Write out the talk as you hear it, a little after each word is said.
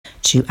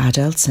2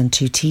 adults and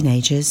 2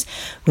 teenagers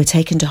were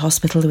taken to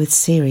hospital with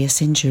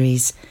serious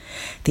injuries.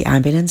 The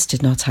ambulance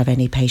did not have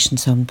any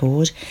patients on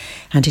board,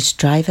 and its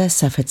driver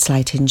suffered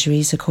slight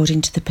injuries,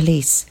 according to the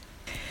police.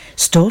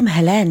 Storm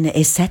Helene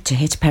is set to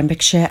hit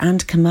Pembrokeshire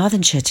and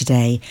Carmarthenshire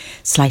today,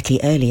 slightly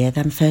earlier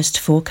than first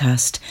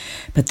forecast,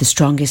 but the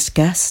strongest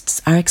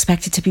gusts are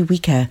expected to be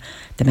weaker,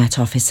 the Met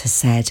Office has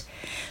said.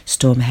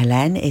 Storm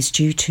Helene is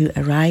due to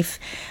arrive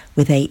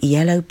with a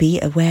yellow be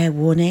aware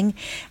warning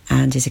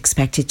and is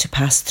expected to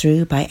pass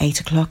through by 8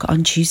 o'clock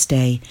on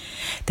Tuesday.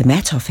 The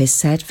Met Office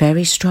said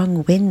very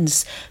strong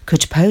winds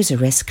could pose a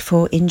risk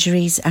for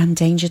injuries and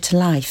danger to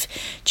life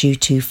due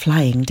to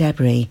flying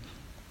debris.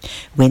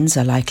 Winds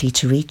are likely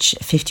to reach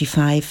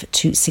 55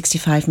 to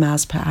 65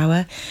 miles per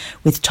hour,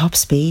 with top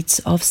speeds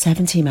of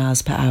 70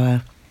 miles per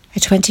hour. A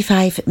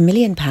 £25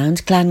 million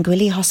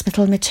Glangwili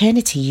Hospital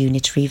maternity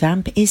unit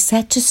revamp is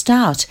set to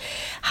start.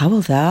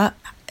 Hywel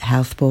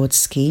Health Board's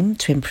scheme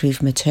to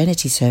improve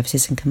maternity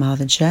services in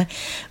Carmarthenshire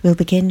will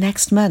begin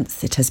next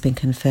month, it has been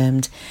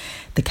confirmed.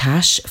 The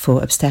cash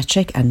for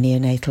obstetric and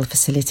neonatal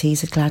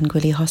facilities at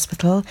Glangwili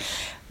Hospital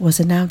was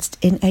announced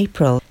in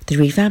April. The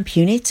revamp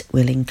unit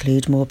will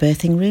include more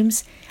birthing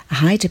rooms, a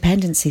high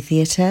dependency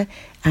theatre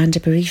and a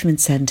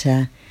bereavement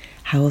centre.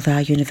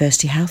 Hywel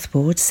University Health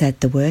Board said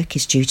the work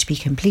is due to be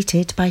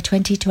completed by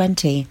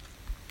 2020.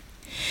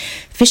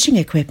 Fishing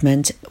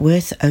equipment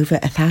worth over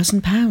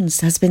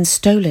 £1,000 has been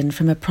stolen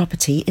from a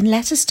property in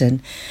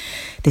Letterston.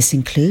 This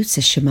includes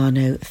a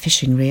Shimano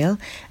fishing reel,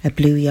 a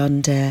Blue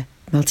Yonder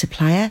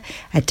multiplier,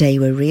 a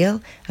Dewa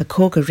reel, a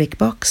Korga rig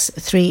box,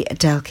 3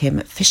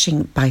 Delkim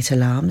fishing bite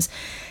alarms,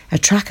 a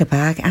tracker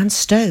bag and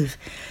stove.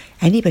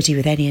 Anybody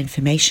with any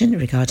information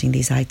regarding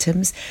these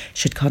items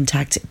should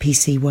contact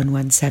PC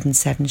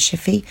 1177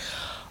 Shiffy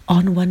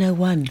on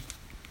 101.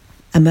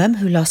 A mum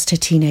who lost her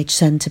teenage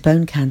son to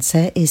bone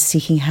cancer is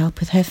seeking help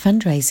with her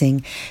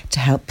fundraising to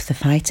help the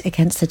fight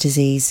against the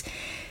disease.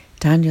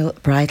 Daniel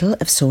Bridle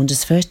of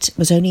Saundersfoot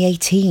was only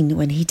 18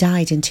 when he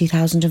died in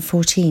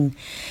 2014.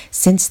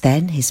 Since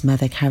then, his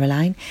mother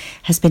Caroline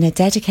has been a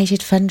dedicated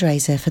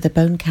fundraiser for the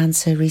Bone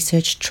Cancer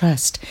Research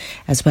Trust,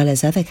 as well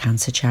as other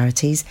cancer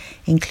charities,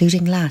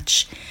 including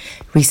Latch.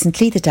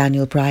 Recently, the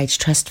Daniel Bride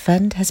Trust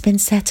Fund has been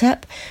set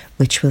up,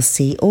 which will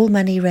see all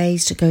money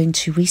raised going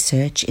to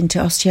research into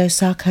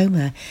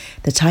osteosarcoma,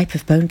 the type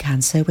of bone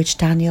cancer which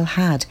Daniel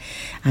had,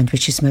 and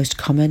which is most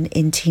common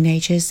in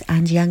teenagers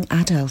and young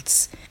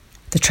adults.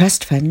 The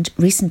Trust Fund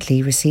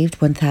recently received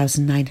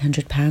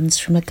 £1,900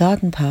 from a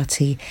garden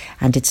party,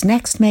 and its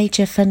next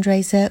major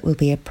fundraiser will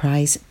be a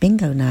prize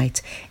bingo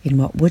night in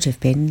what would have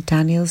been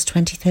Daniel's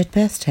 23rd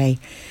birthday.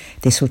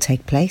 This will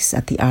take place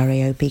at the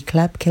RAOB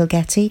Club,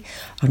 Kilgetty,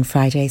 on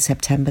Friday,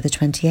 September the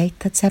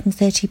 28th at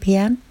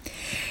 7:30pm.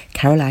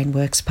 Caroline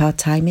works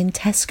part-time in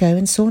Tesco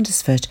in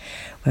Saundersfoot,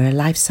 where a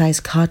life-size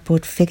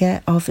cardboard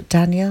figure of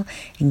Daniel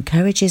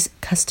encourages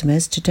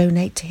customers to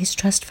donate to his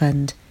trust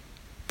fund.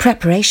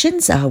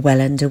 Preparations are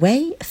well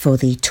underway for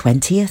the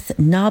 20th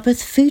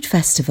Narberth Food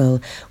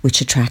Festival,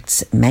 which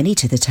attracts many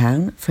to the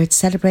town for its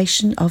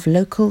celebration of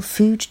local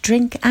food,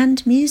 drink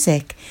and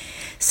music.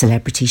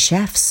 Celebrity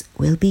chefs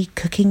will be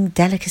cooking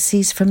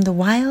delicacies from the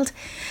wild,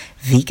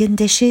 vegan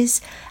dishes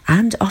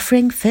and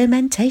offering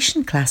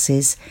fermentation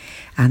classes.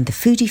 And the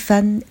foodie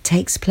fun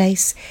takes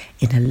place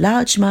in a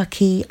large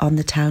marquee on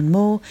the town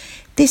moor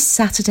this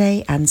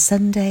Saturday and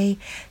Sunday,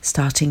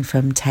 starting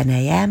from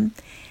 10am.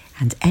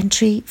 and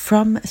entry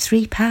from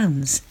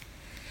 £3.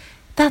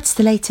 That's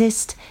the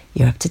latest.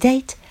 You're up to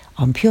date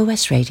on Pure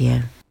West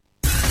Radio.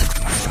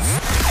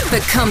 For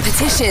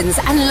competitions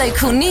and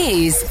local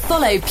news,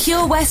 follow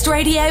Pure West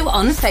Radio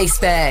on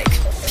Facebook.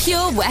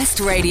 Pure West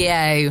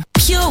Radio.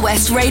 Pure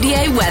West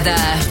Radio weather.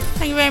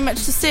 Thank you very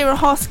much to Sarah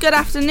Hoss. Good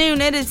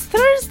afternoon. It is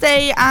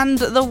Thursday and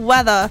the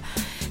weather.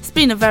 It's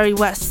been a very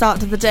wet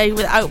start to the day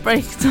with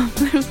outbreaks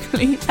of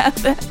locally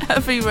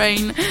heavy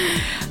rain.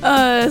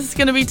 It's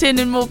going to be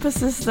turning more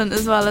persistent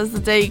as well as the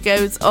day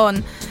goes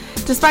on.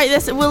 Despite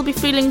this, it will be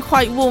feeling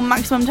quite warm.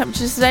 Maximum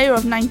temperatures today are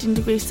of 19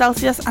 degrees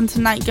Celsius and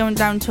tonight going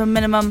down to a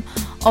minimum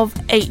of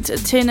 8,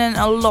 turning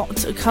a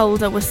lot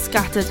colder with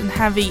scattered and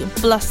heavy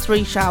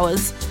blustery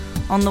showers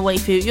on the way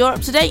through. You're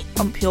up to date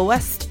on Pure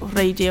West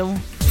Radio.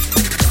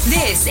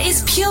 This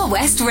is Pure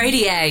West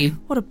Radio.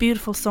 What a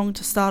beautiful song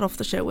to start off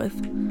the show with.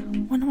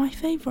 One of my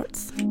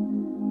favourites.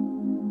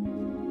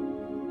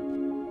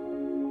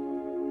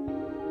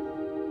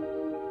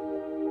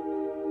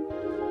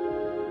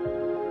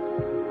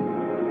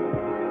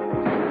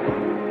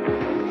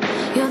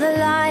 You're the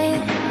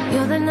light,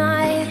 you're the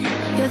night,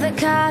 you're the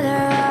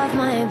color of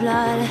my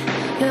blood.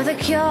 You're the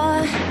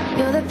cure,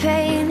 you're the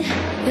pain,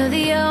 you're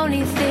the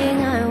only thing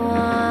I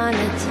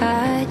wanna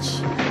touch.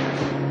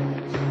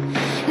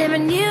 Never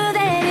knew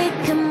that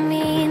it could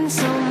mean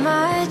so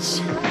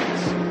much,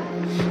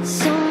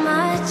 so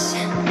much.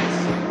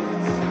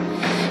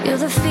 You're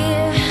the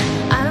fear,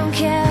 I don't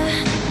care,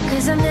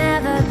 'cause I've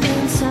never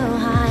been so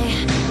high.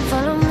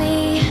 Follow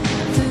me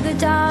through the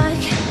dark,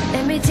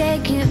 let me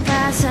take you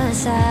past the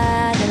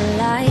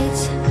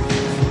satellites.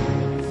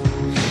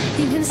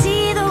 You can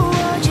see the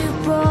world you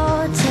brought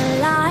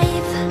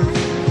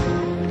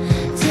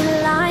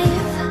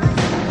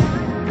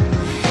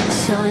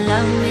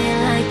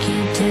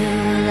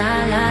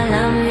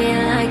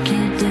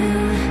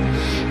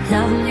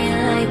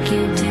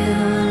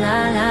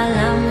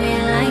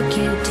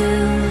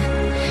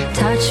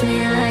touch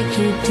me like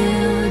you do.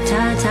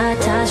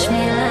 Touch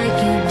me like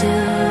you do.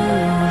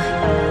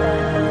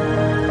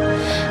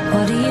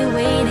 What are you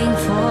waiting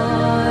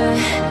for?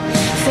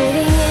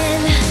 Fading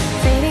in,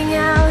 fading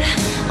out,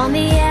 on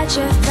the edge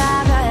of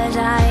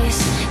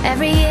paradise.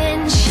 Every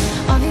inch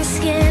of your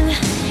skin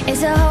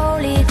is a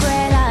holy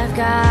grail I've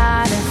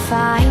gotta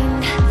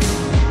find.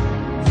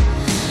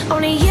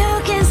 Only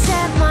you can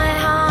set my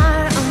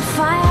heart on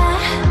fire,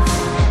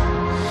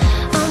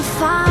 on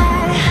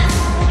fire.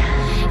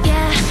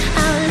 Yeah,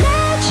 I'll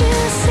let you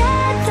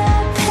set the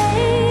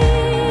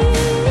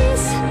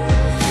pace,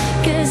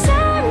 'cause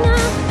I'm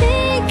not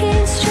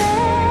thinking straight.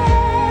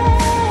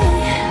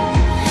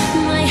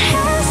 My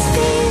head's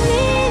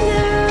spinning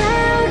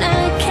around,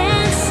 I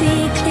can't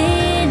see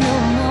clear no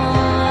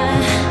more.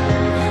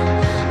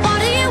 What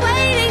are you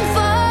waiting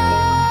for?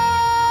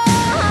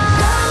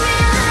 Love me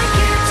like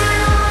you do,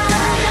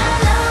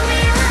 love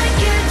me like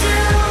you do,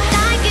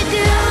 like you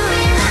do. Love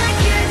me like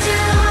you do,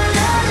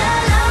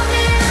 love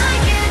me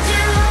like you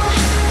do.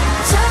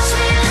 Touch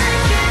me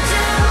like you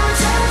do,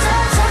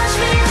 touch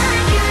me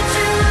like you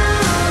do.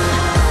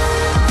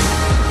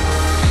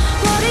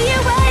 What are you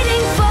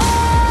waiting for?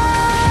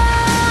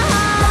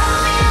 Love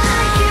me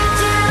like you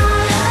do,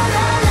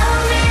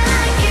 love me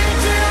like you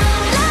do,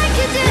 like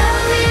you do.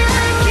 Love me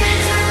like you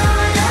do,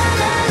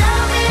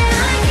 love me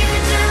like you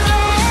do.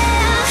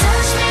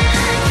 Touch me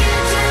like you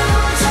do,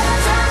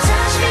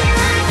 touch me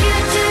like you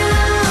do.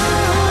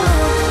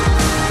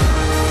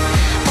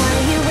 What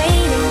are you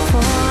waiting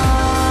for?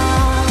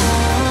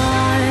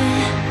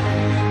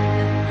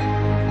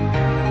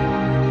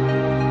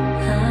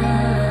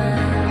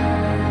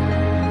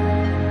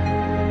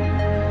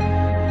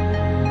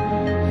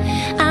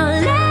 I'll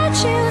let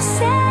you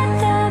set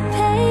the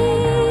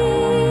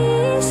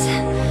pace,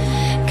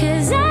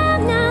 'cause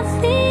I'm not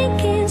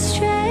thinking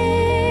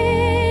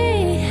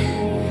straight.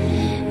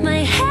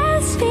 My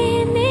head's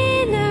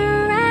spinning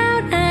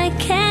around, I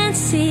can't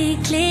see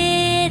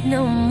clear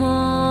no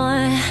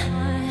more.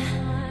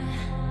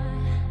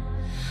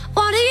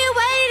 What are you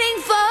waiting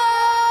for?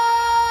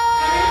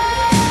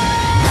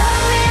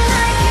 Love me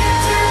like you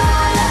do,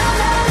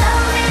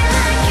 love me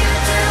like you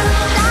do,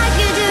 like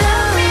you do.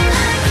 Love me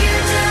like you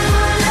do,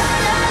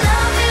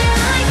 love me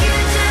like you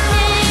do.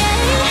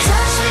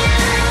 Touch me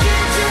like you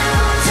do,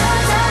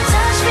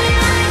 touch me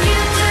like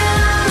you do.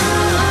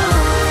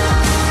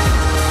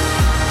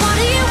 What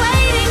are you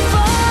waiting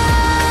for?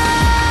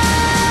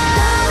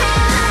 Love me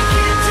like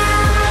you do,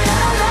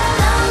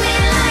 love me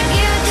like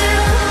you do,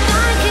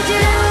 like you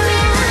do. Love me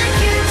like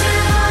you do,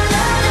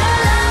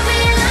 love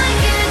me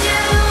like you do.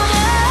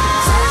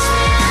 Touch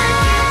me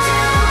like you do,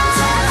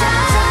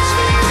 touch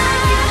me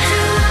like you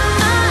do.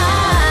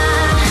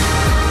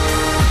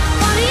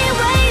 What are you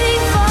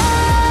waiting for?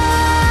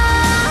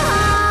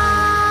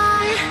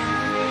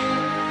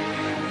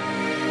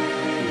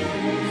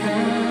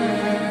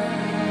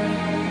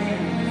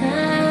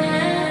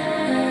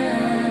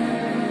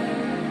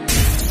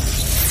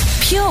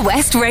 Pure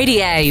West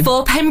Radio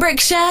for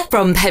Pembrokeshire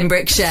from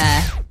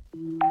Pembrokeshire.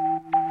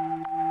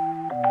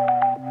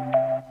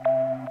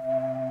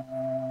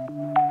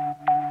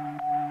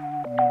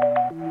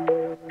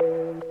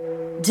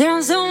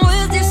 Dancing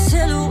with your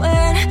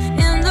silhouette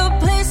in the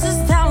places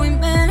that we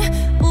met.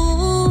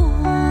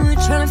 Ooh,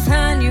 trying to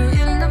find you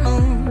in the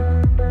moon.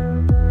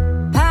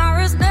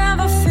 Paris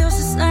never feels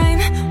the same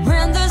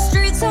when the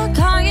streets all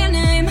call your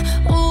name.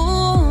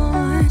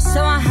 Ooh, so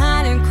I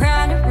hide in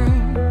crowded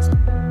rooms.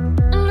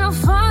 And I'll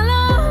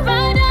follow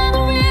right down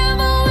the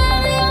river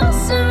where the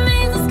ocean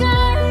meets the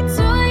sky.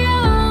 To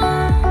you,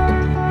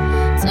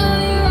 to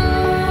you.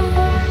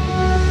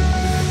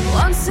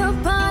 Once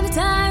upon a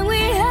time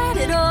we had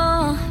it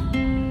all.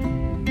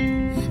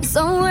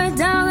 Somewhere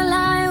down the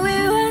line we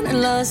went and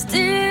lost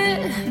it.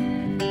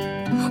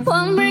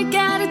 One break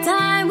at a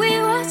time we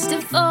watched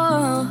it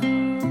fall.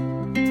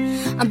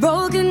 I'm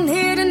broken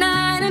here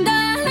tonight and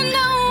darling,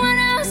 no one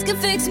else can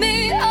fix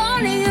me.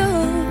 Only you,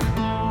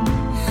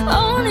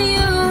 only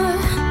you.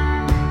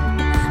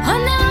 Oh,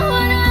 no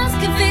one else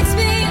can fix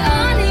me.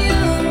 Only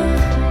you,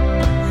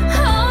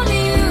 only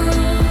you,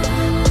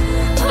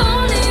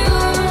 only you.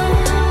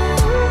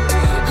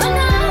 Oh,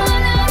 no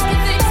one else can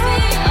fix me.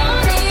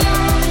 Only you.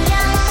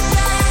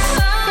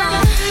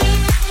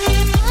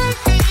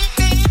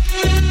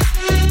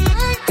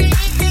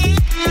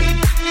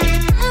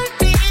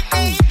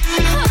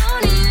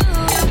 Only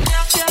you.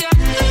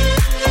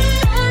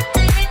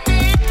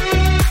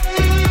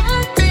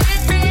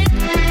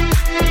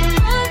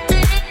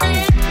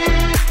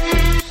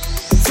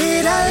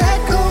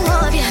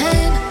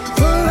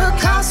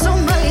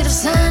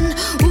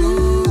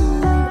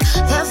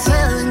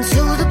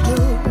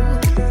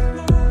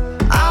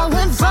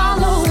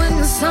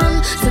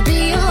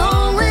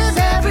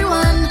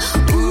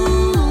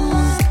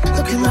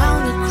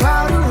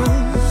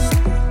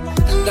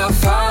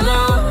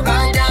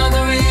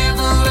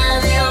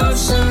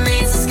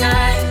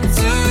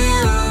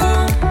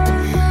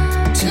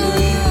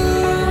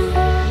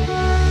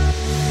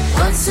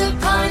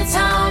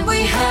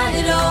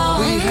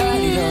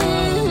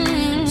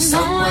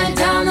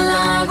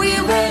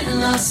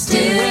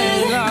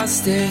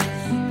 fixed it.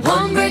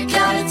 One break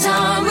at a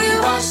time, we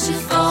watched it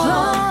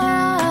fall.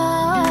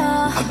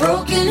 I'm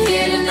broken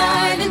here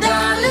tonight, and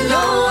darling,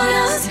 no one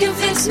else can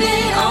fix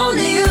me.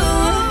 Only you,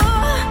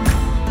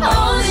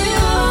 only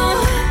you.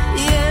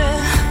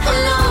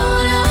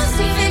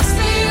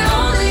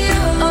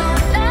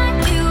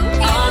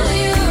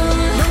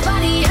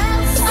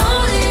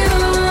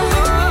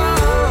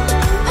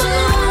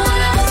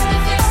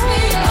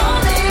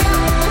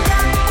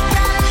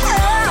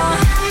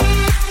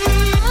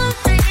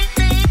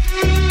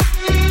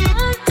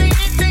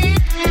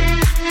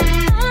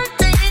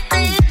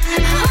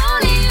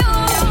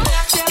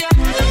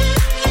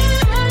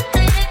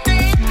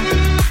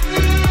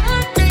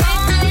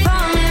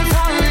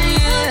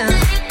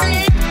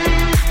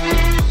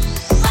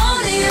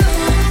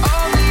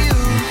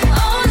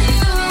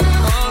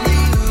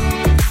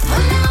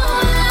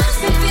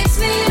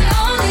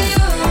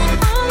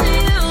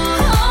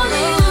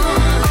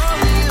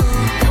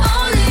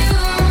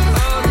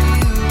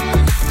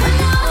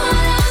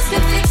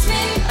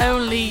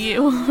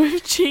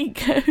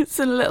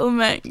 And Little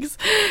Mix.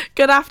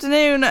 Good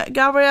afternoon,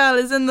 Gabrielle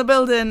is in the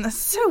building. It's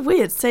so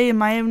weird saying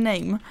my own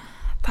name.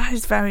 That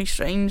is very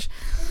strange.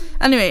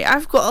 Anyway,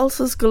 I've got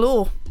ulcers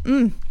galore.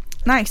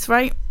 Nice,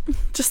 right?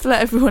 Just to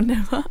let everyone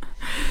know that.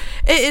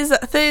 It is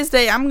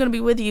Thursday. I'm going to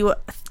be with you,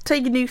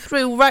 taking you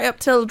through right up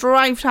till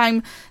drive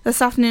time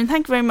this afternoon.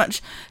 Thank you very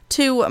much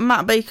to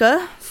Matt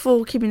Baker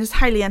for keeping us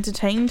highly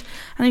entertained.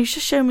 And he's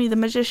just shown me the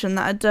magician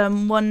that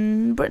had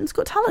won Britain's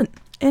Got Talent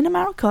in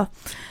America.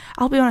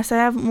 I'll be honest, I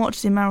haven't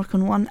watched the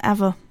American one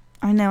ever.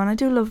 I know, and I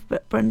do love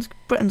Britain's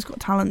Got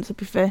Talent, to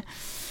be fair.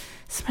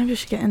 So maybe I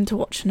should get into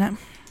watching it.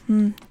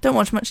 Don't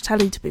watch much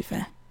telly, to be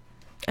fair.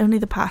 Only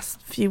the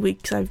past few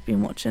weeks I've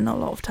been watching a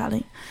lot of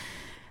telly.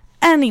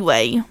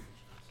 Anyway,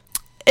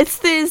 it's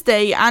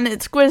Thursday and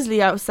it's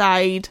grizzly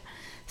outside.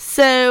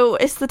 So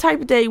it's the type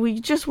of day where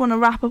you just want to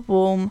wrap up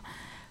warm,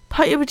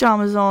 put your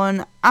pyjamas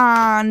on,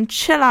 and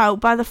chill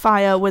out by the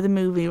fire with a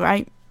movie,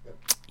 right?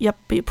 Yep,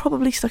 but you're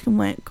probably stuck in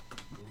work.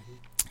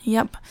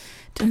 Yep,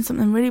 doing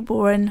something really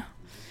boring.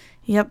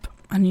 Yep,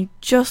 and you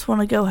just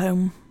want to go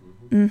home.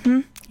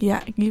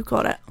 Yeah, you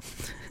got it.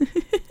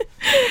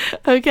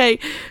 Okay,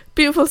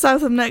 Beautiful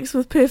South up next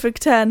with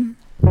Perfect 10.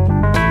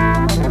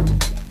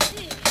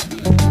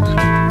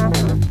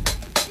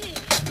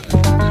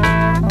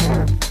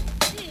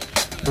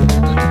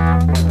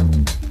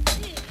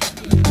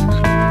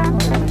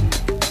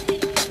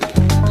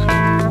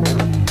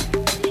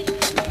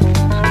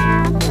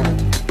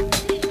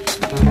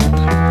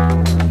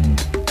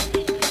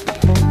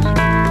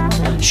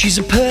 She's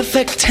a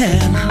perfect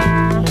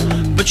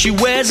 10, but she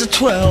wears a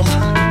 12.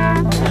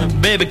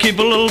 Baby, keep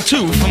a little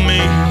 2 for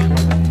me.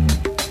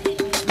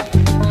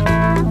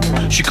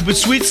 She could be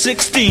sweet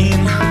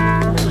 16,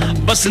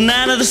 busting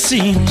out of the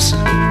seams.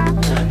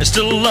 There's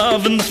still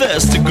love in the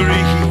first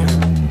degree.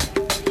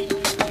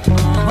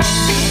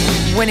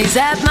 When he's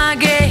at my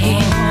gate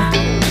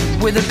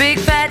with a big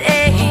fat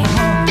A,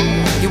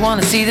 you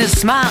wanna see the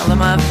smile on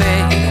my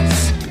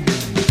face.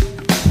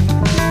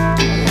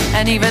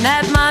 And even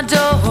at my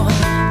door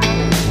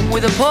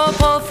with a poor,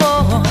 poor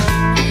four,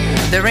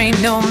 there ain't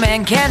no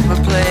man can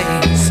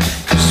replace.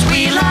 'Cause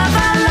we love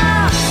our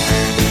love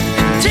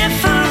in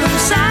different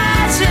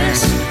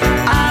sizes.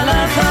 I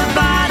love her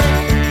body,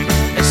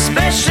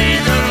 especially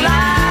the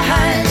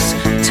lies.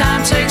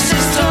 Time takes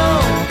its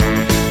toll,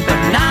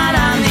 but not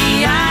on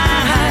the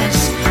eyes.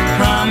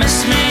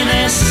 Promise me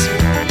this,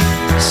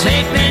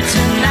 take me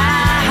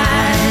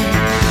tonight.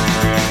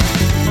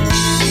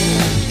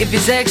 If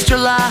it's extra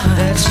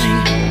large,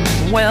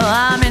 well,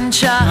 I'm in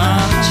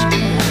charge.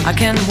 I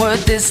can work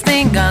this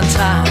thing on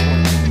top.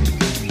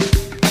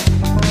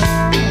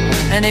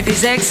 And if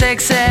he's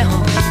XXL,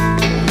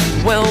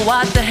 well,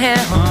 what the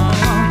hell?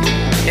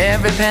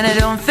 Every penny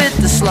don't fit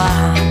the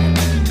slot.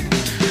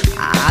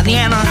 The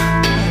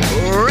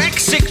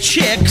anorexic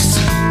chicks,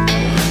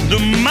 the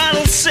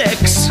model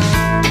 6,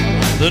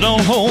 they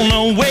don't hold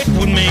no weight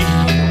with me.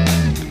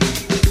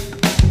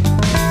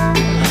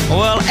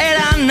 Well, 8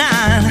 or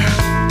 9,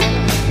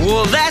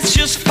 well, that's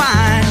just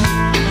fine.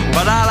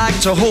 But I like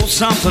to hold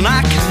something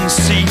I can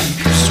see.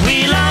 'Cause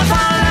we love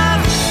our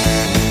love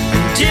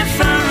in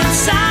different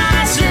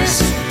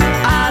sizes.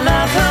 I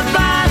love her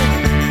body,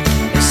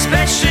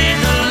 especially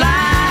the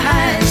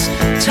lies.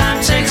 Time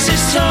takes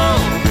its toll,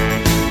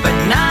 but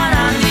not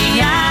on the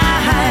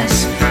eyes.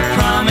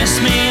 Promise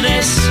me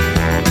this,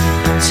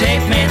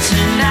 take me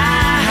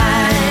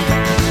tonight.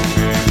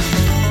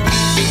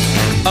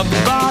 I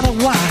bought a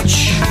watch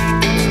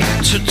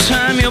to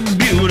time your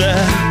beauty,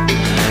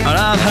 and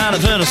I've had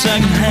it in a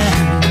second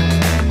hand.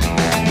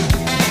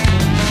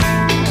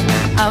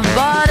 I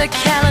bought a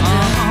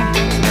calendar,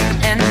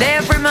 and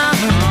every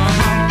month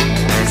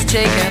is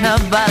taken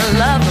up by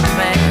love of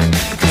man.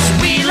 'Cause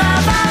we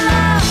love our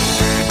love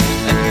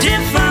in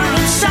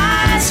different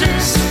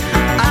sizes.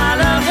 I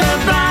love her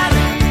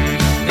body,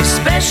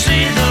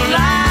 especially the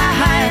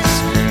lies.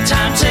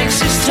 Time takes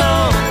its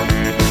toll,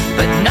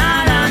 but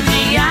not on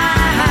the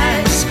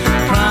eyes.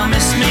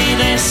 Promise me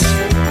this,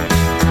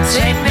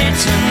 take me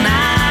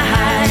tonight.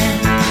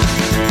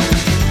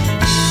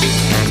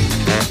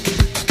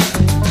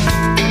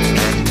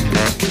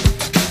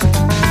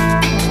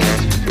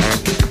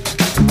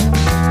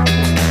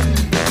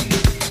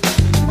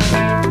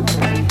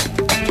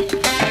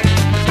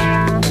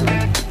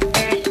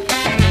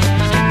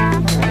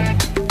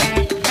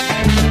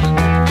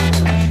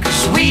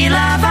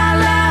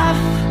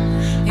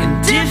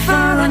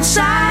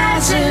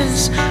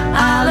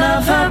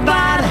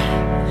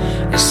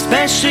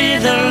 see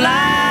the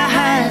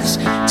lies.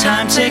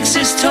 Time takes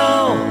its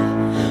toll,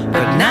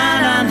 but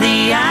not on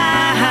the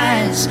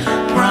eyes.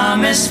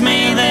 Promise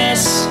me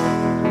this,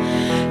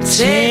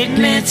 take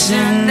me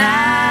tonight.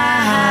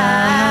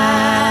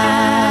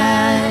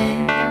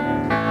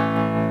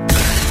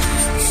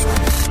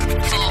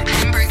 For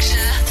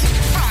Pembrokeshire,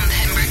 from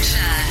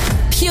Pembrokeshire,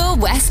 Pure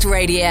West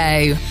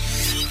Radio.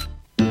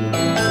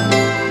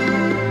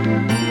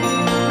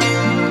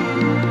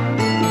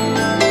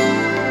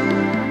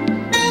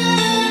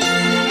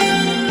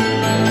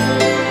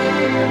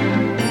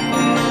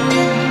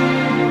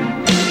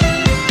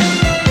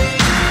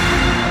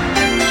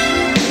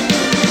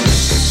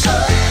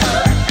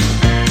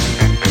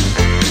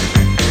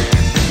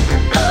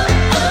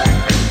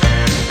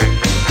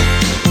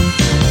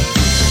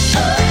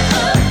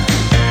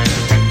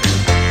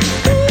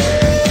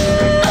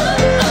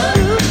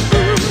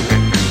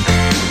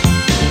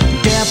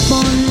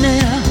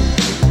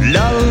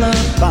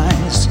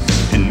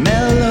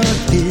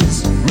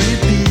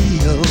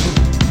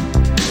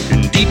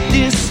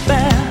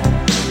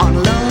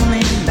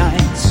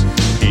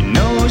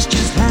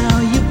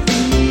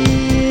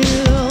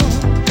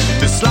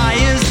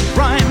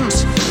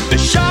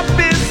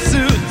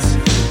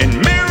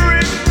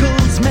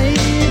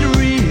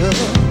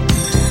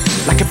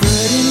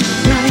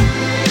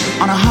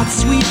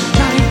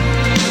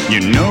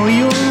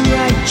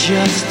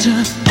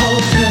 Just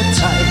hold her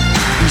tight.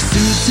 He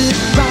soothes it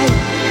right,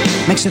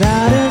 makes it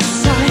out of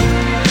sight,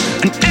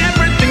 and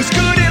everything's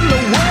good in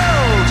the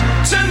world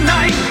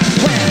tonight.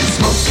 When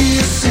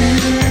Smokey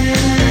sings,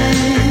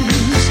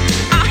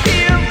 I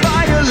hear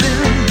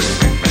violins.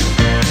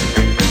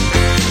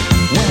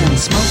 When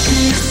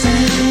Smokey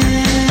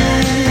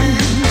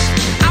sings,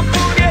 I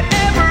forget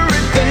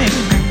everything.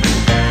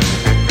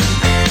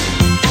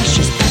 As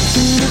she's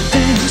packing her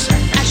things,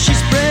 as she's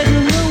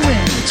spreading her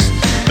wings,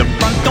 the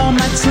front door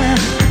might slam,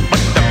 but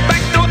the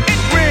back door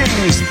it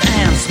rings.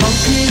 And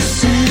Smokey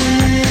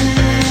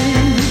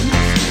sings,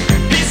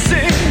 he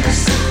sings.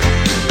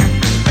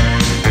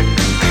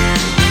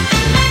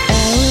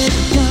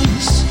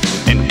 Elegance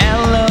and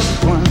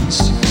eloquence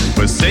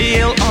for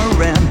sale or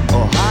rent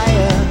or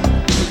hire.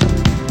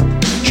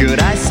 Should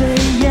I say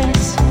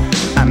yes,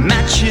 a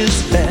match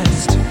is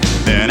best,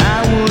 then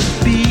I would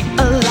be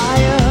a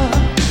liar.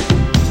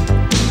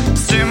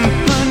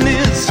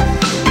 Symphonies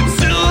that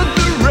soothe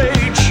the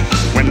rage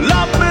when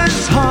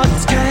lovers'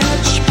 hearts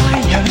catch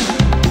fire.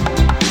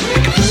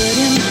 Like a bird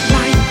in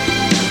flight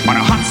on a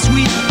hot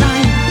sweet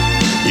night,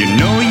 you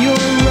know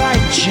you're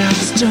right,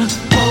 just to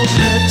hold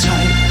her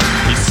tight.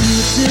 He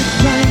soothes it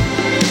right,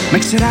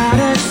 makes it out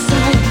of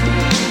sight,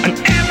 and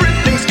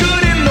everything's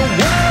good in the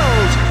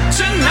world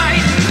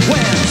tonight.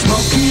 When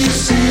Smokey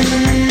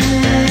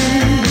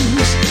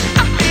sings, I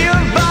hear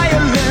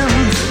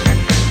violins.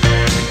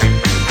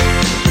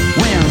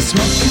 When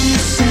Smokey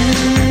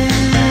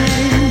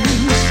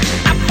sings,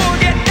 I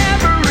forget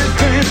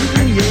everything,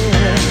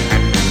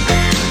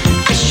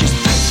 yeah. As she's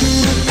packing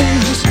her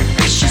things,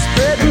 as she's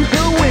spreading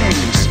her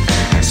wings,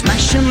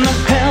 smashing the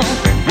hell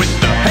with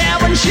the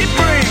heaven she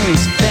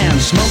brings. Then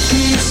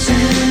Smokey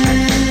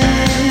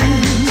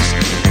sings,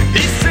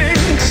 he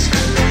sings.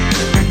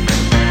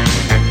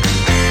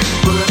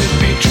 Would it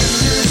be true to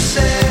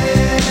say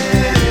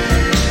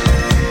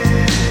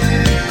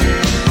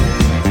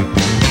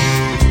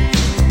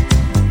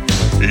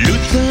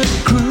Luther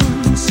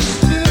Cruz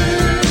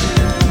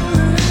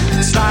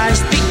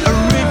size the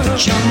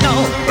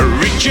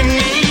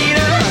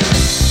originator?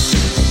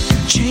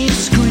 Gene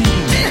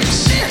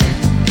screams,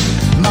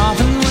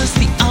 Marvin was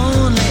the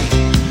only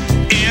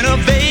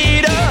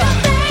innovator.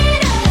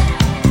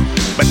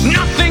 But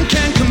nothing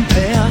can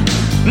compare,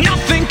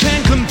 nothing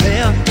can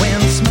compare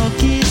when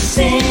Smokey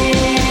sings.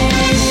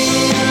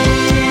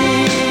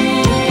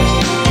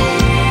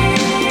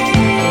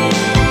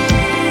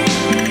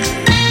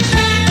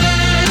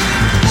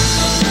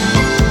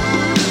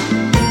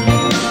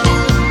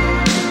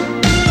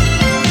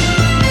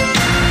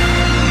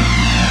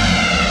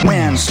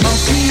 When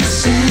Smokey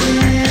sings,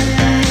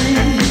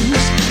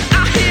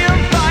 I hear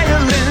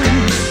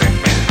violins.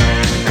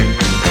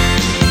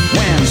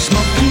 When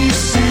Smokey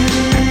sings,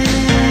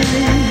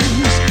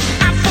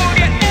 I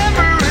forget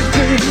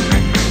everything.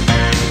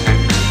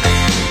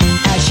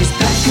 As she's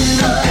packing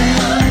her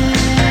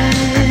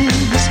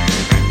things,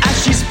 as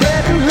she's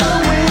spreading her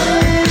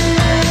wings,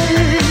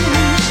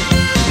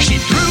 she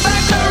threw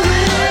back her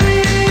ring.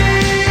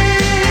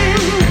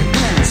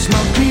 When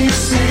Smokey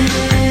sings,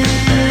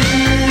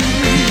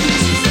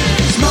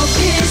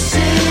 Smokey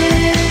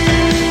sings,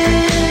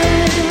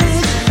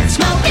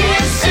 Smokey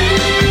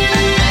sings.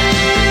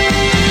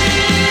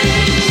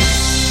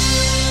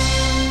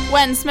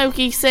 When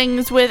Smokey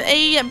sings with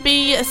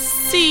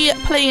ABC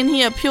playing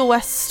here, Pure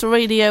West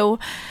Radio.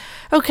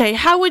 Okay,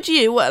 how would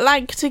you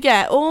like to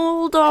get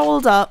all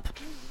dolled up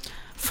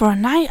for a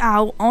night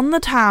out on the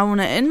town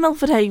in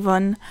Milford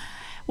Haven,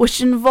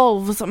 which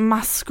involves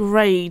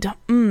masquerade?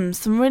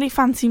 Some really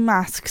fancy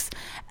masks,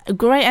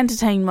 great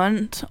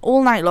entertainment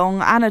all night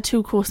long and a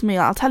 2-course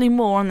meal. I'll tell you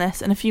more on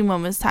this in a few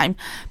moments' time.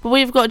 But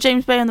we've got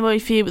James Bay on the way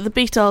for you with the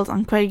Beatles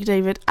and Craig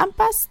David and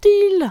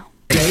Bastille.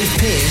 Dave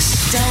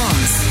Pearce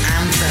Dance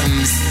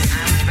Anthems.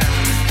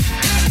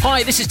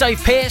 Hi, this is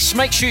Dave Pearce.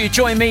 Make sure you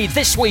join me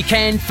this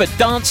weekend for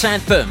Dance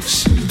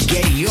Anthems.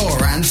 Get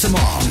your anthem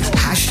on.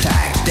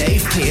 Hashtag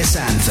Dave Pearce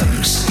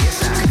Anthems.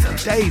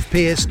 Dave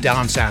Pearce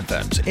Dance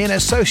Anthems in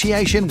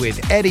association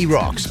with Eddie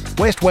Rocks,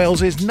 West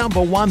Wales'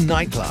 #1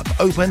 nightclub,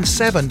 open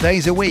 7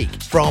 days a week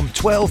from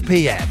 12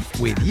 p.m.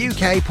 with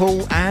UK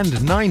pool and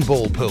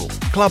 9-ball pool.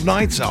 Club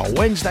nights are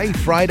Wednesday,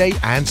 Friday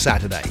and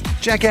Saturday.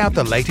 Check out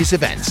the latest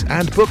events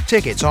and book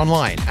tickets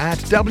online at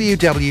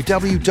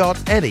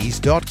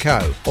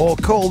www.eddies.co or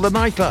call the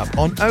nightclub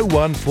on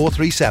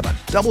 01437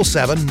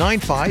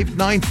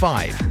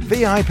 779595.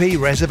 VIP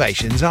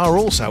reservations are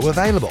also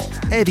available.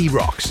 Eddie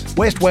Rocks,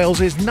 West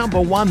Wales' #1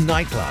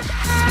 nightclub.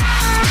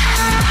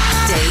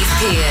 Dave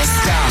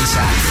Pearce Dance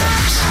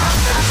Anthems.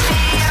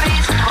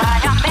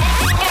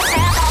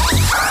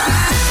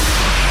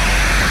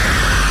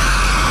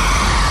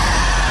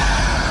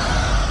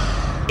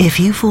 If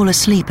you fall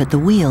asleep at the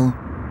wheel,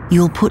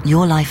 you'll put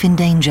your life in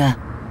danger,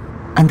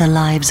 and the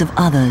lives of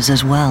others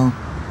as well.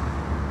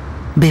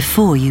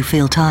 Before you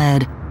feel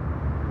tired,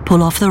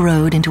 pull off the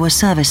road into a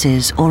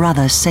services or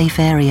other safe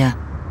area.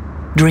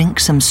 Drink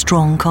some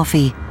strong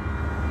coffee,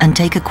 and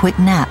take a quick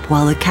nap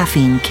while the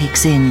caffeine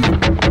kicks in.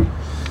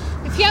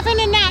 If you're having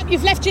a nap,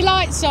 you've left your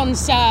lights on,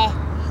 sir.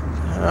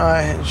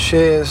 Alright,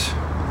 cheers.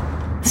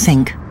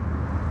 Think.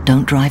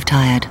 Don't drive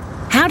tired.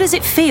 How does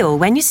it feel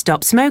when you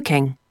stop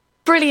smoking?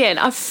 Brilliant,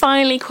 I've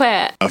finally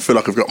quit. I feel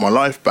like I've got my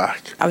life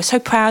back. I was so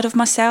proud of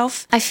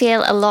myself. I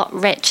feel a lot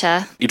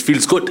richer. It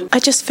feels good. I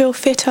just feel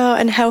fitter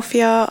and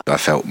healthier. I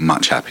felt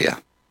much happier.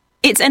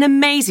 It's an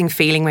amazing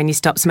feeling when you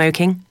stop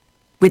smoking.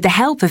 With the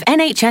help of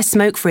NHS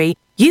Smoke Free,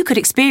 you could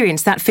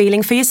experience that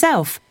feeling for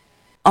yourself.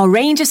 Our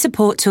range of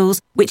support tools,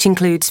 which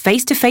includes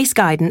face-to-face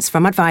guidance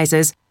from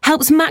advisors,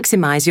 helps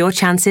maximise your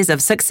chances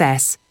of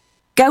success.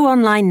 Go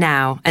online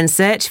now and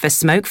search for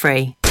Smoke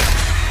Free.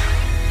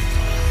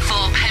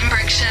 For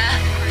Pembrokeshire,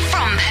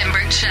 from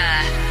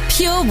Pembrokeshire,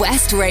 Pure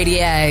West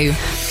Radio.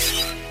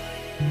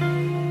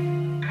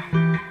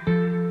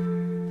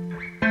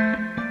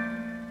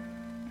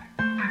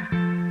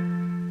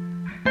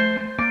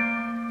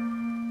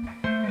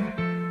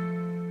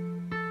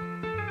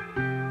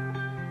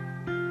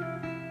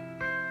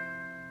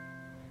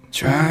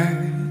 Try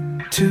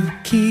to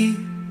keep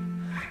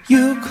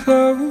you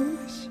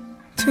close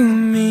to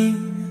me,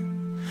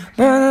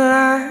 but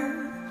life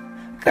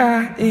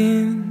got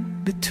in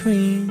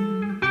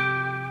between.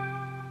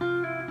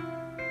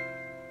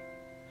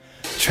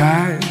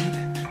 Tried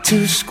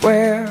to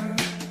square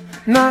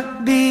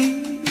not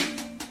being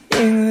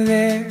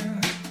there,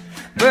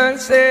 but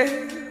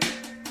said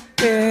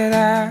that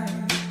I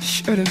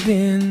should have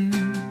been.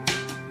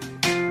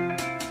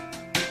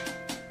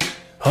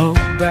 Hold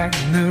back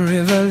the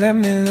river, let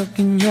me look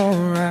in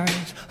your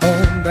eyes.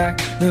 Hold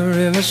back the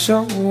river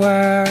so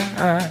I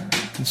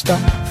can stop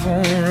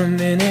for a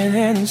minute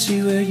and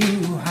see where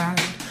you hide.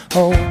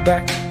 Hold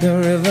back the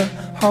river,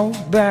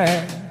 hold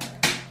back.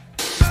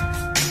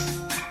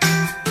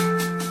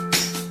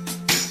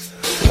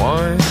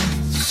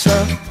 Once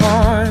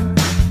upon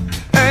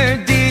a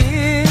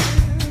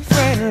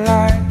different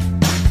life,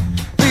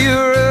 we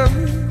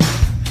rubbed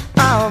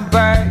our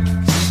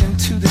backs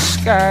into the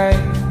sky.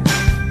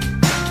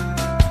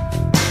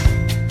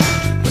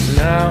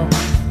 Now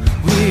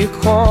we're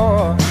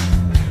caught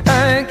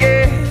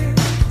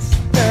against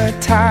the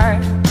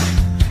tide.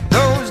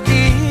 Those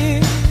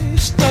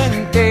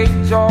distant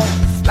days all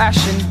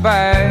flashing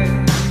by.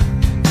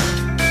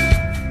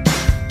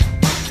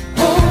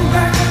 Hold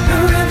back the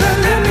river,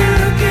 let me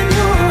look in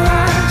your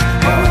eyes.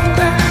 Hold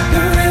back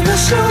the river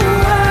so I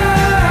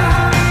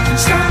can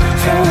stop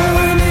for a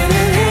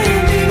minute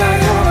and be by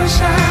your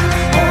side.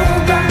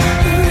 Hold back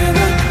the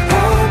river,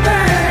 hold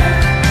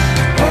back.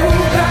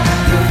 Hold back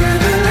the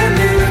river, let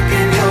me look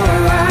in your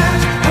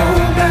eyes.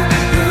 Hold back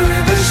the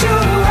river so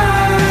I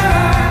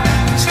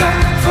can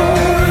stop for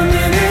a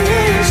minute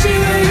and see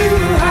where you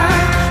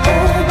hide.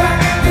 Hold back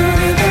the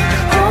river,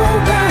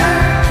 hold back.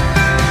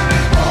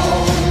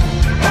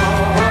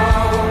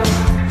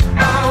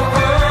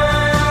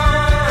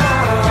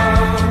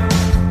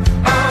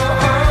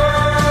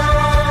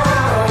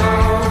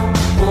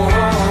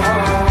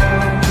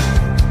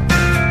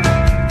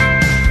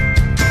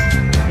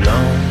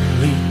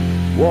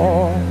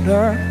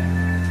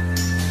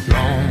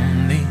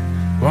 Lonely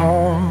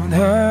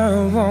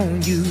water,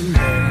 won't you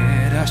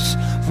let us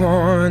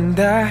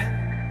wander?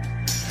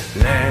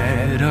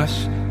 Let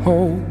us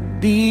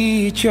hold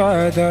each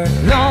other.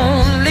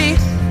 Lonely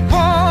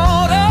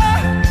water,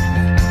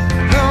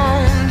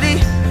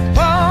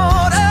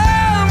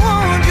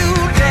 won't you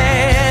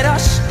let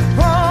us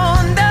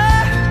wander?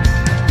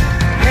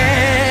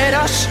 Let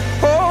us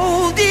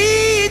hold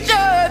each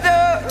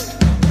other.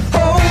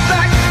 Hold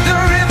back the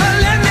river,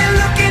 let me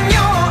look in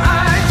your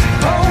eyes.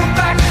 Hold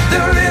back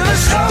the river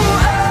so I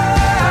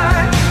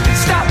can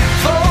stop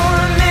for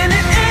a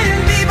minute and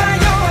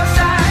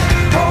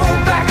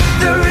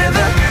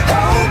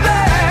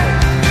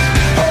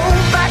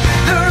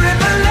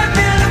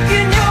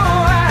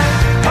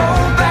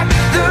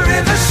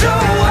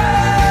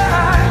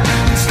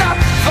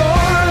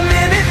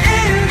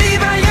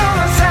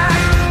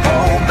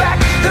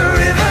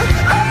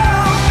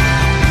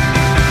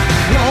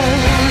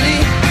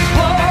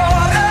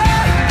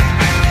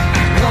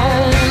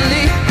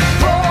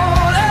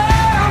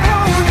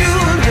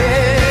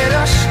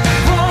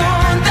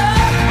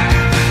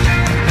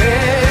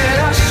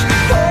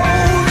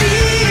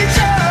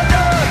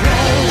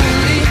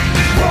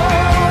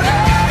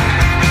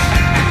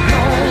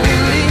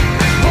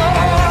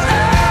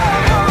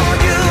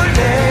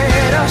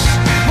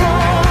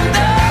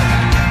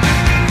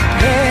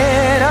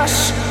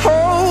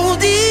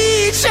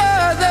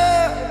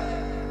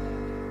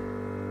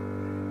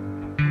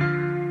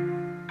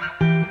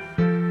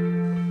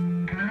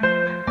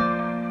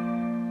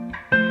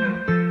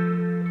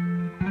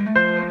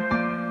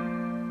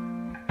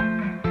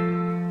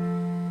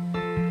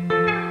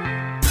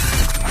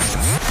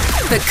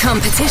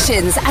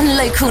competitions and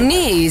local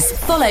news,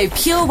 follow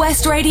Pure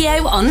West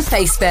Radio on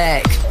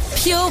Facebook.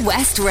 Pure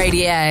West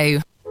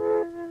Radio.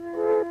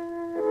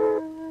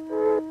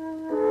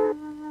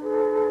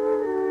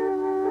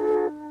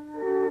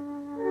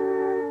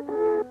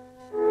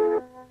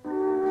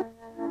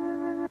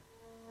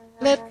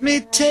 Let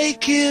me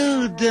take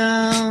you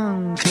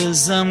down,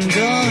 'cause I'm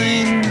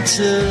going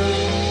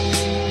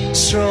to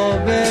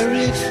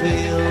strawberry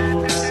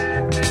fields.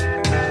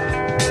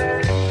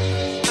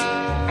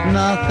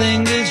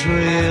 Nothing is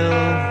real,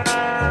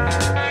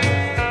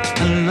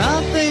 and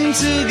nothing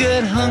to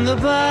get hung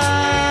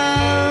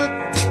about.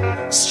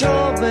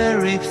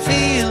 Strawberry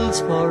fields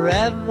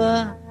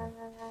forever.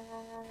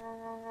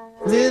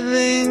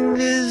 Living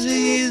is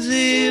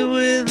easy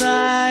with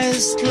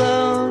eyes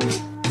closed.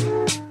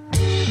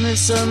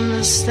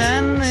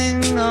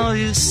 Misunderstanding all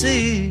you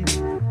see.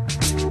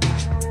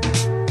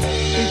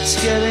 It's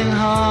getting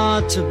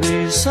hard to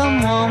be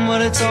someone,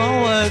 but it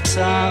all works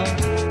out.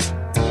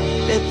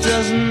 It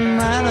doesn't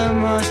matter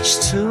much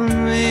to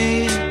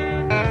me.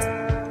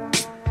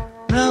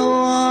 No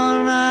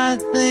one I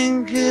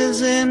think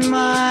is in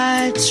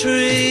my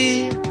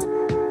tree.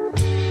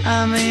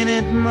 I mean,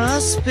 it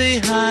must be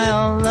high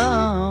or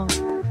low.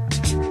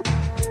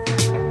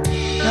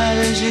 That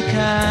is, you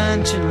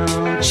can't, you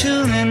know,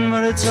 tune in,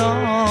 but it's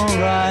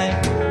alright.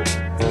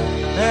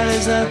 That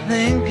is, I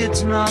think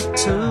it's not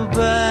too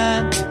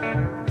bad.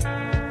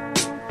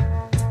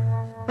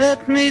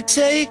 Let me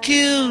take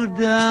you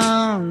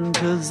down,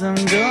 'cause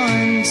I'm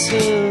going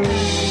to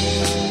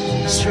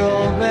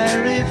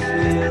strawberry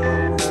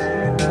fields.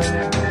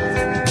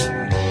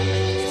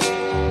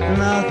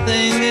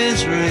 Nothing is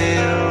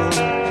real,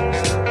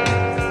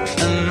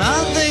 and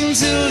nothing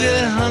to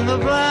get hung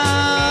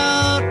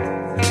about.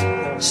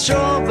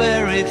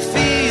 Strawberry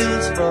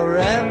fields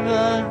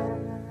forever.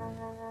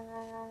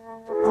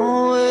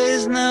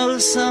 Always know,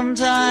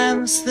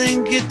 sometimes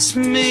think it's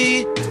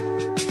me,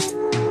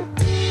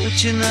 but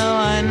you know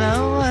I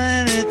know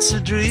when it's a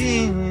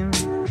dream.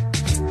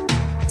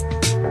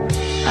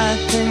 I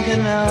think I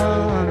know,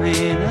 I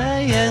mean,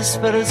 yes,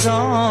 but it's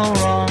all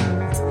wrong.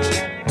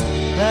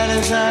 That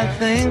is, I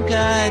think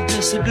I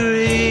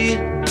disagree.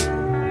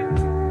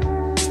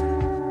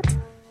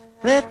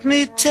 Let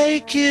me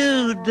take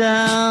you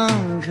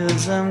down,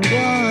 'cause I'm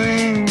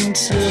going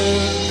to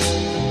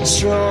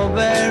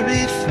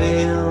strawberry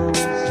fields.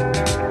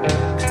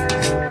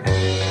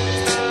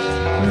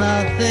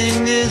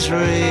 Nothing is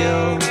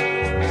real,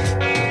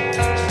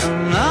 and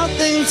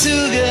nothing to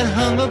get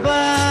hung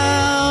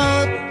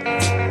about.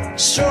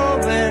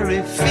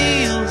 Strawberry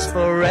fields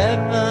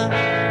forever.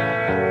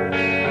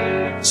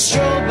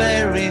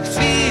 Strawberry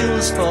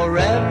fields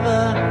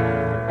forever.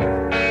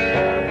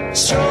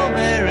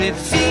 Strawberry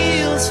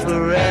fields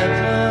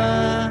forever.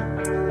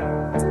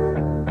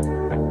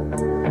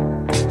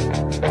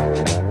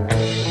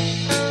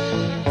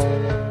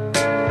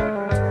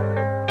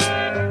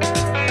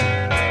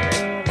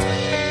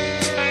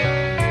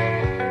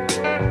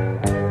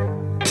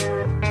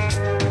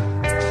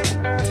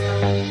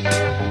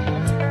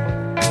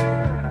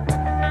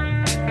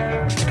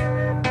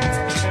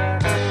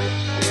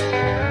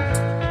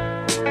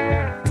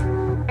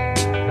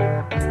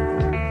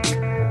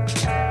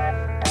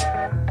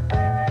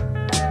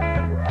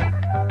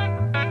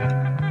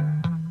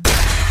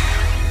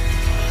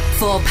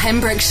 For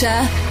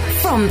Pembrokeshire,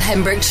 from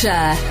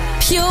Pembrokeshire,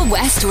 Pure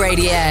West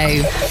Radio. I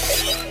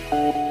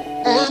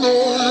know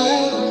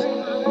you.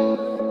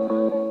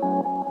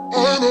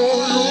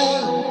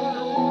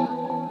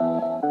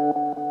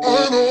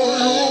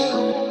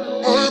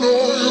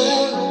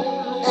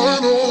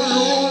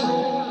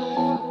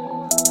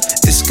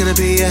 It's gonna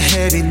be a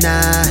heavy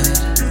night.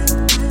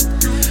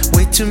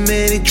 Way too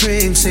many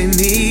drinks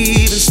ain't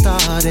even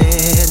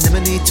started. Never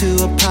need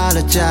to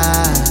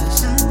apologize.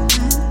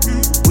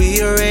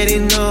 We already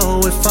know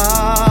we're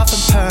far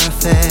from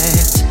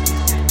perfect.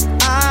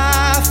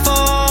 I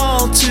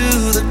fall to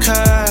the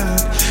curb.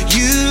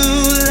 You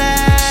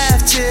laugh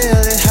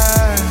till it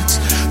hurts.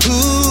 Who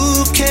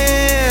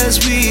cares?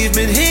 We've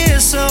been here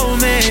so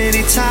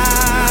many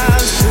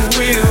times.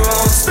 We're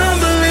all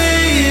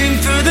stumbling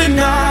through the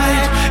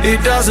night.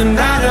 It doesn't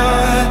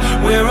matter.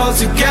 We're all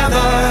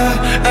together,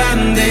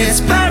 and it's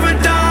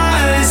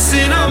paradise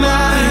in our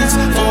minds.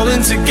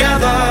 Falling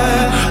together,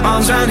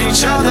 arms around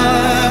each other.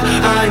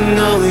 I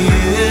know you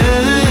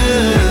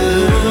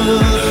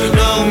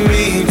know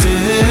me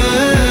too.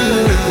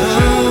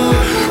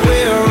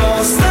 We're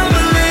all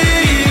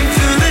stumbling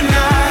through the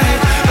night,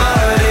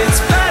 but it's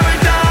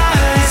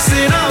paradise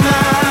in our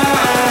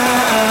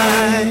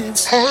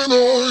minds. I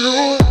know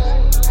you.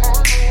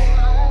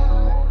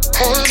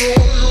 I know you.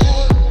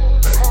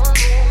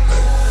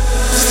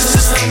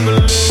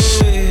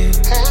 Stumbling.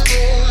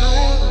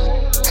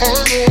 I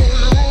know you.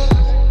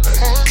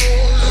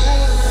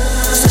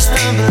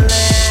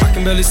 I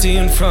can barely see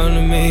in front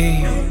of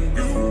me.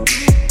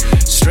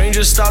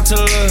 Strangers start to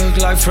look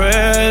like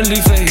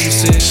friendly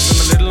faces. I'm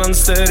a little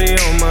unsteady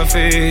on my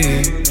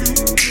feet,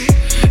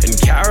 and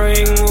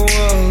carrying the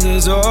world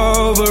is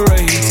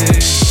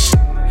overrated.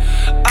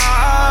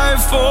 I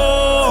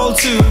fall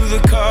to the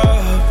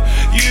cup.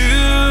 You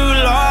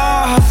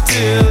laugh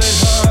till it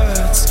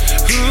hurts.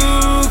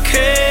 Who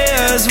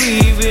cares?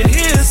 We've been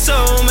here so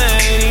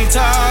many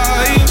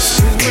times.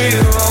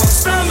 We're all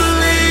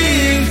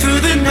stumbling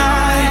through the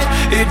night.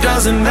 It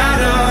doesn't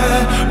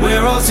matter,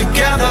 we're all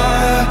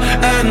together.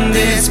 And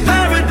it's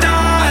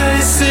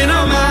paradise in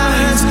our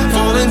minds,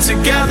 falling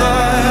together,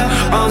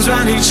 arms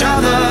around each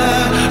other.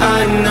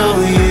 I know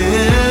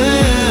you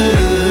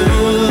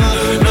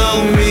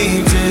know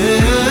me too.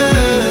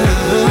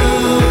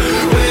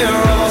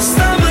 We're all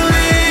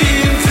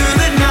stumbling through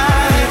the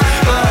night,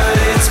 but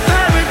it's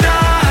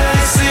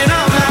paradise in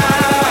our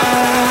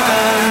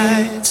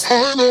minds. I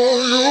know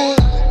you.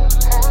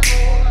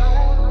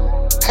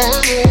 I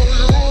know you.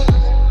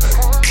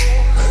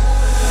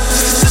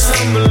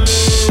 Stumbling.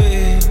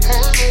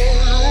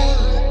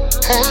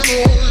 I know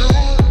you.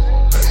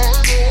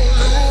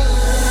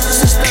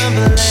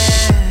 Stumbling.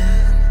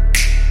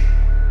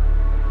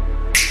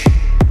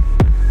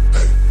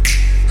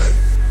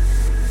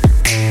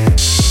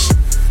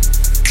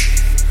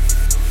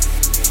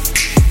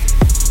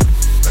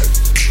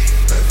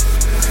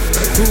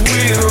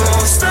 We're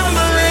all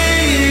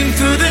stumbling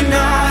through the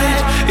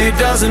night. It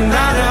doesn't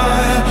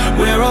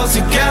matter, we're all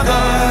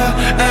together.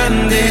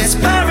 And it's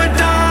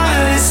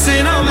paradise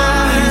in our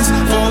minds,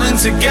 falling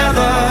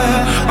together,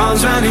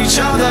 arms around each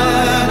other.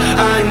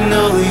 I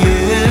know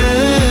you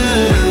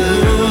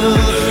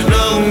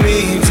know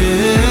me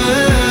too.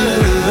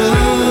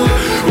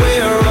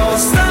 We're all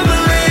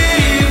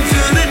stumbling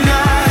through the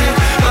night,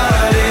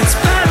 but it's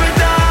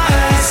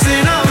paradise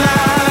in our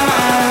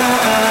minds.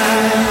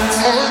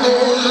 I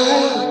know you.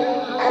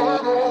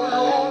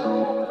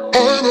 I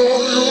know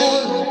you.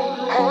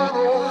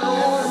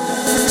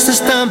 Still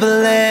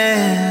stumbling.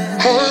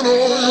 I know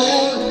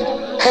you.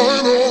 I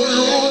know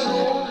you.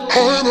 I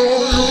know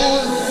you.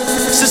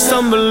 Still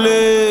stumbling.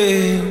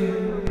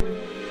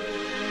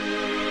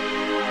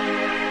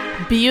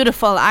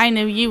 Beautiful. I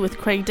Know You with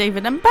Craig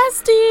David and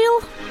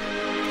Bastille.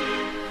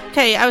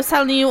 Okay, I was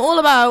telling you all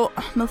about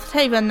Milford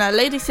Haven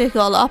Lady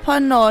Circle up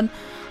and on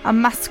a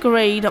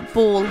masquerade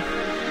ball.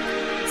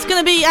 It's going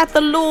to be at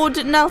the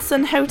Lord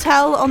Nelson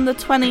Hotel on the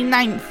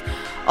 29th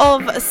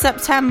of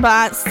September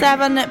at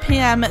 7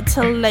 p.m.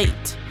 till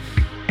late.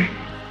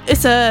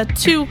 It's a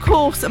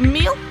 2-course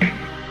meal.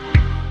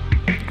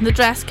 The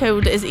dress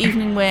code is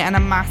evening wear and a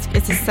mask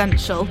is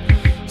essential.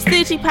 It's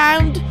 £30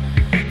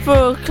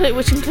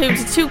 which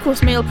includes a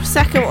 2-course meal,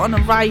 prosecco on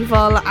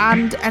arrival,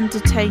 and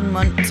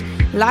entertainment,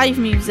 live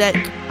music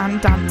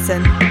and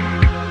dancing.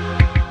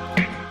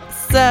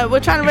 So we're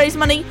trying to raise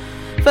money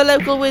for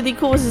local worthy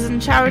causes and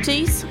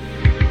charities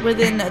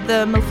within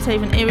the Milford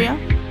Haven area.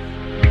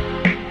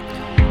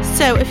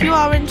 So if you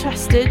are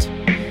interested,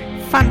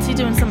 fancy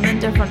doing something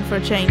different for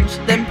a change,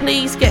 then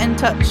please get in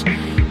touch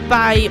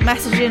by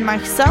messaging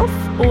myself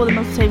or the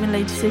Milford Haven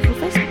Lady Circle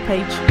Facebook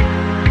page.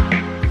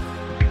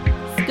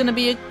 It's going to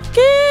be a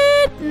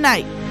good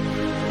night.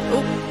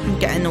 Oh, I'm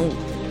getting all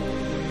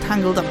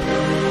tangled up.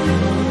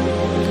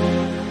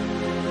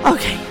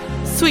 Okay,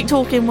 Sweet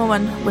Talking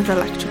Woman with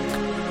Electric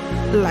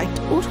Light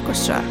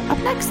Orchestra up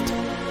next.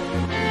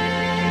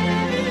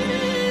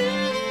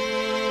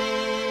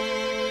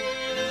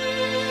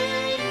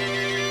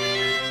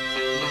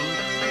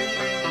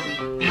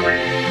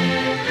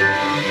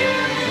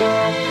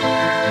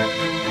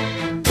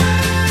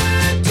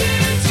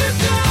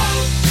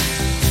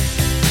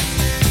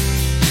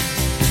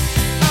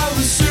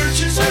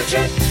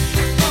 Searching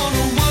on a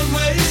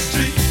one-way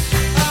street.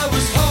 I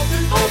was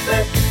hoping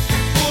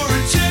for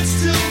a chance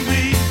to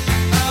meet.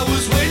 I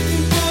was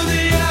waiting for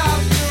the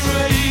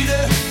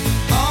operator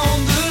on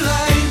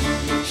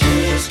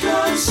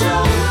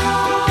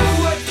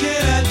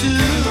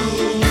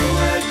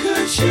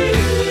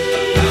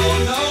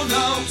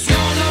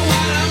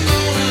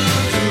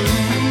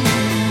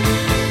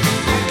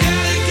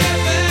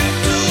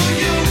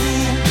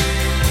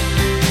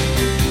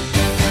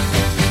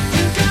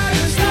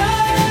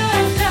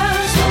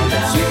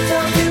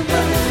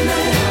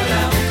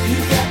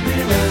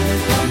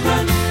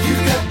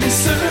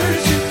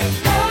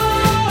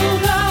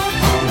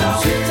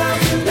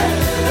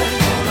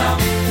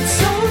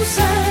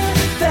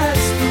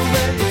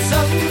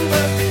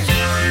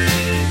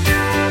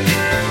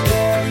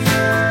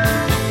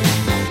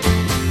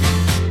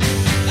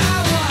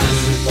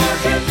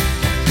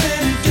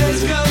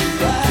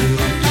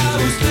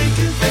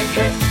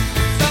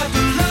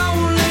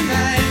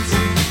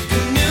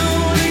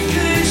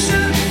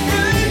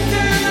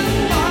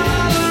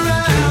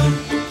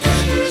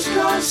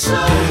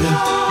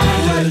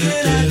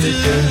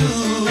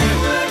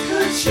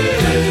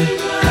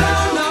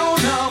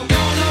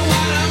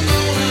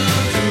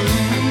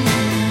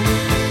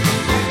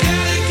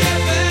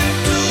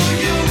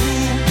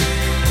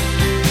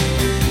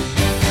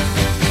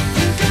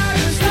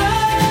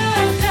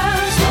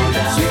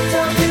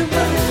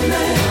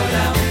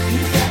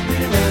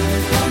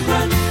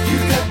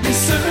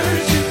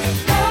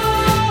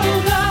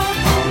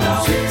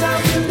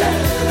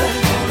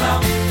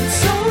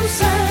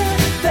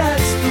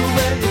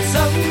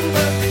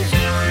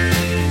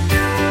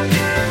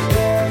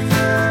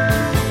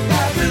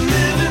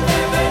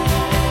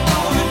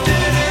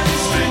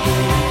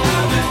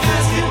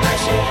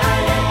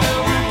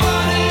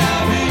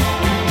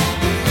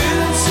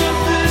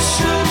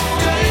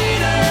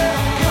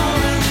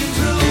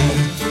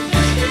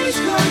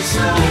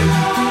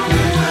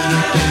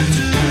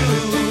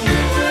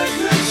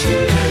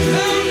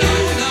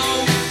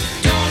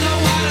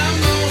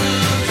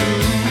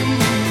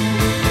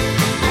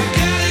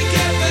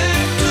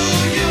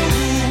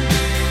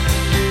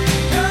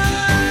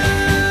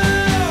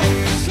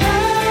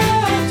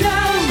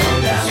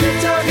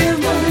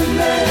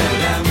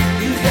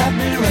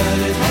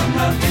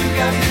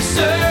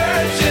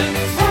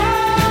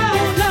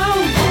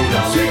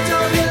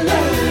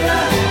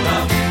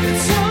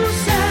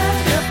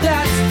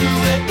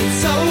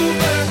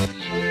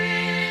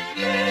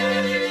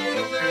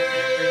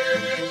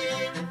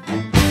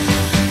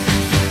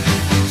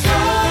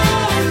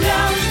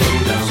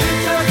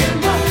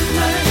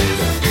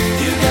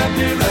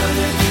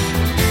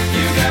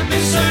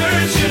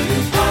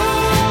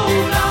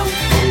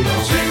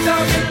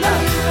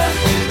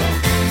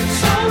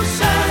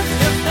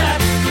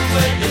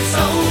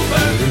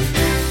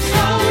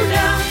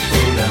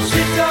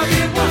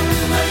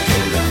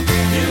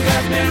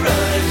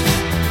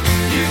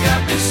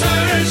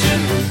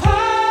searching.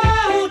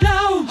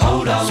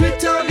 Hold on, sweet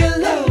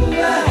talking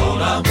lover.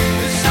 Hold on,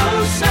 it's so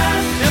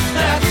sad if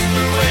that's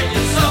the way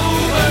it's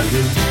over.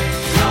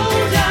 Slow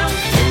down,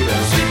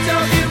 sweet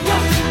talking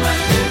woman.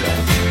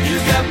 You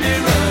got me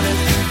running,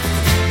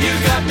 you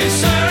got me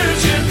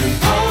searching.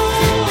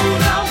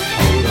 Hold on,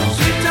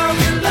 sweet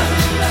talking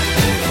lover.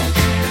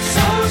 It's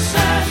so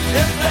sad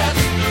if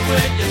that's the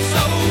way it's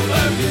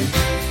over.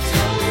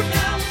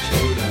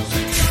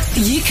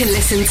 You can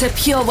listen to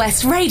Pure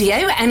West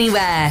Radio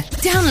anywhere.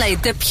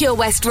 Download the Pure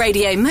West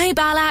Radio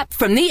mobile app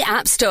from the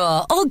App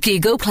Store or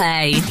Google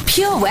Play.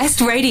 Pure West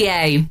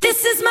Radio.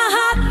 This is my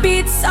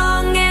heartbeat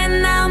song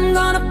and I'm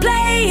gonna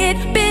play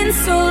it. Been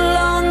so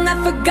long I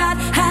forgot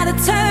how to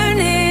turn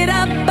it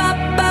up,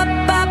 up,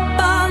 up, up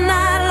all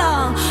night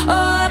long.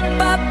 Oh, up,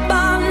 up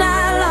all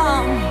night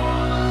long.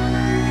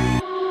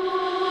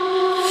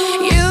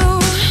 You,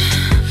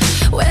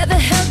 where the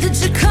hell did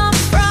you come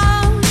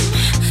from?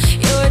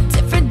 You're a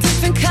different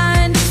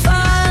kind of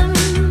fun,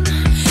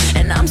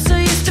 and I'm so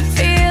used to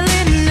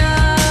feeling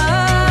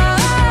numb.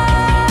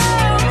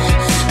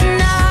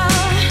 Now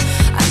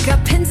I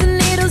got pins and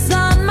needles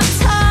on my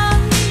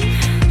tongue,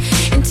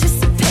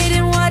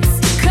 anticipating what's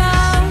to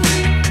come,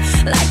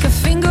 like a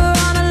finger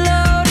on a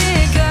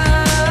loaded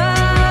gun.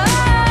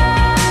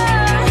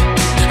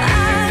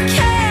 I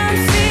can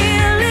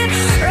feel it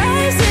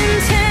rising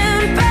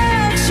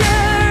temperature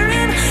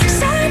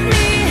inside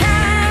me,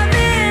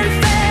 haven't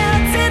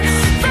felt it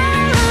for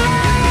a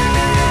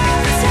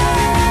long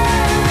time.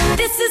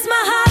 This is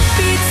my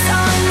heartbeat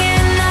song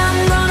and I'm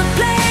gonna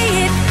play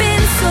it.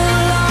 Been so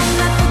long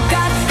I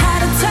forgot how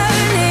to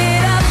turn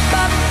it up,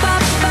 up,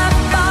 up, up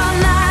all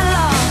night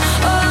long.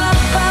 Oh,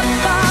 up, up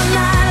all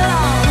night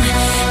long.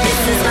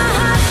 This is my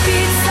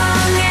heartbeat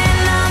song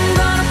and I'm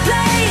gonna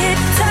play it.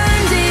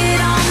 Turned it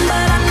on,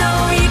 but I know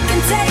you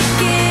can take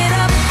it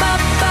up,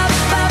 up, up,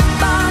 up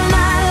all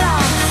night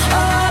long.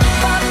 Oh,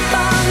 up, up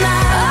all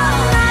night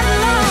long.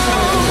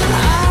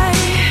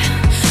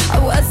 I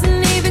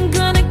wasn't even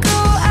gonna go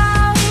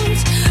out,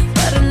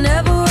 but I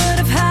never would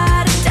have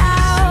had a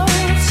doubt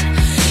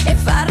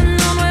if I'd have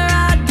known where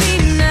I'd be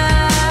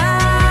now.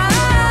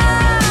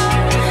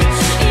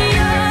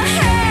 Your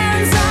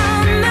hands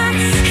on my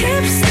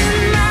hips and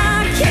my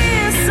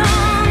kiss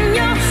on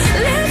your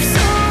lips,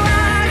 so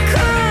I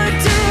could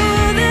do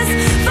this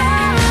for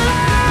a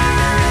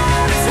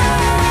long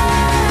time.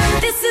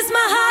 This is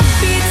my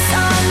heartbeat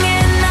song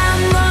and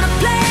I'm gonna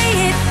play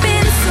it.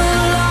 Been so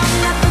long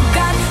I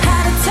forgot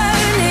how to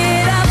turn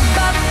it up,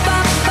 up,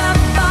 up, up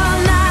all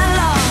night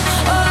long.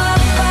 Oh,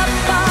 up, up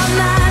all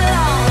night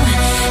long.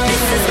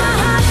 This is my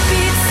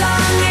heartbeat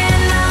song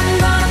and I'm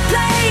gonna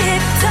play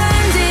it.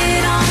 Turned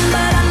it on,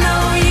 but I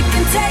know you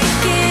can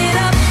take it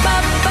up,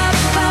 up, up,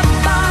 up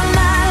all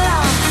night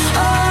long.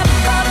 Oh,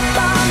 up, up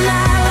all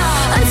night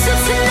long. Until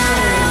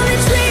tonight I only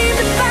dreamed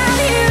about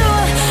you.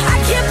 I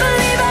can't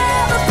believe I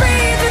ever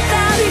breathe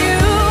without you.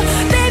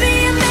 Baby,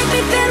 you make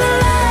me feel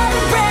alive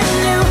and brand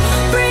new.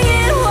 Bring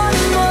it one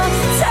more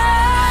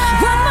time.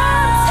 One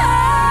more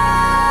time.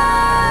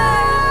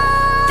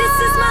 This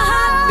is my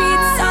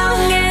heartbeat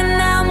song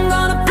and I'm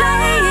gonna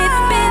play it.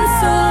 Been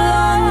so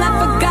long I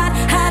forgot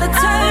how to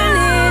turn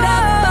it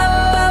up,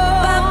 up,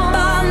 up, up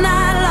all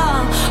night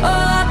long.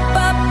 Oh, up,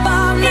 up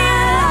all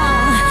night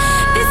long.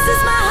 This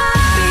is my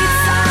heartbeat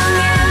song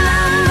and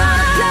I'm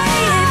gonna play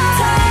it.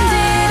 Turned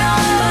it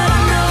on, but I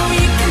know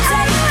you can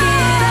take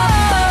it up,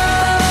 up,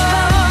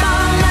 up, up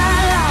all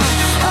night long.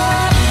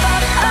 Oh, up,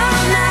 up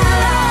all night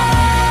long.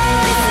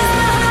 This is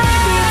my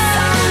heartbeat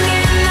song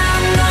and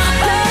I'm gonna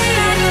play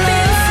it.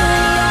 Been so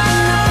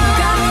long I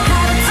forgot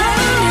how to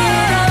turn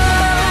it up,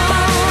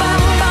 up,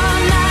 up, up all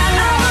night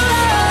long.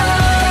 Up,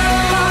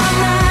 up all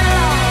night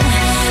long.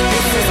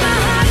 This is my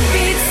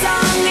heartbeat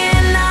song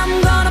and I'm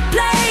gonna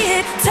play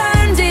it.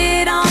 Turned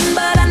it on,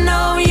 but I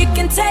know you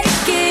can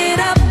take it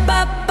up,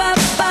 up, up,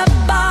 up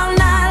all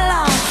night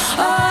long.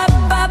 Up,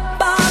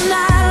 up all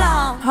night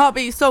long.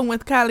 Heartbeat song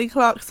with Kelly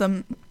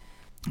Clarkson.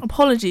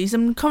 Apologies,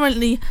 I'm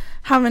currently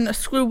having a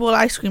screwball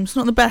ice cream. It's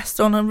not the best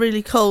on a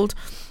really cold,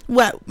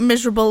 wet,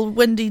 miserable,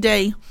 windy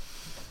day.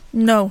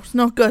 No, it's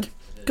not good.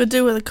 Could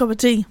do with a cup of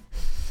tea.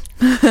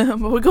 But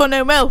we got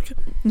no milk.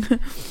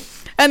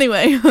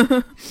 Anyway,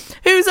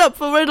 who's up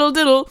for riddle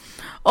diddle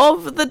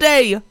of the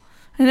day?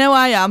 I know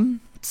I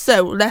am.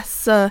 So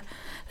let's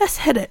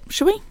hit it,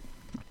 shall we?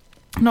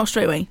 Not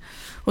straight away.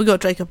 We'll go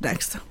Drake up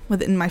next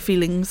with It In My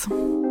Feelings.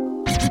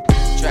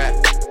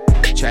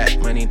 Trap,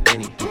 money,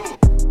 penny.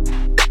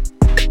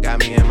 Got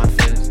me in my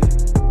feelings.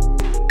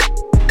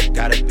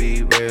 Gotta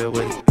be real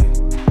with it.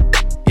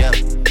 Yeah.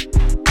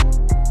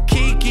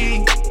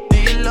 Kiki, do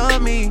you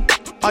love me?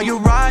 Are you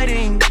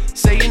riding?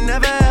 Say you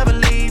never ever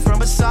leave from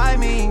beside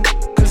me.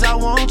 Cause I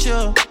want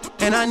you,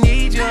 and I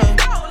need you.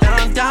 And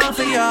I'm down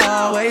for you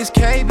always.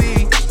 KB,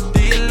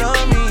 do you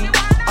love me?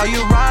 Are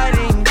you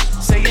riding?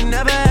 Say you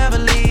never ever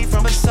leave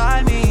from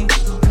beside me.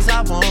 Cause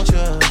I want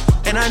you,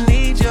 and I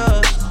need you.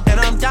 And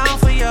I'm down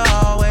for you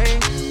always.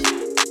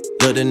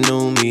 Look, the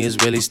new me is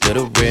really still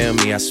the real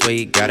me. I swear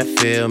you gotta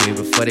feel me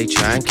before they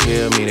try and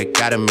kill me. They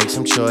gotta make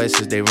some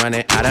choices, they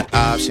running out of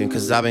option.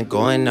 Cause I've been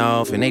going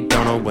off and they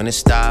don't know when to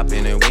stop.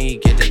 And then when you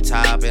get to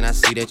top, and I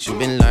see that you've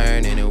been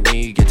learning. And when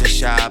you get to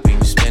shopping,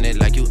 you spend it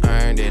like you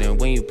earned it. And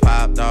when you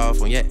popped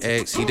off on your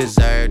ex, he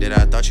deserved it.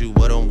 I thought you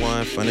would've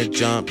won from the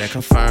jump, that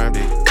confirmed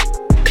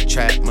it.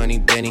 Trap money,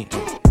 Benny.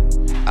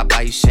 I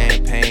buy you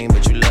champagne,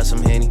 but you love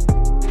some Henny.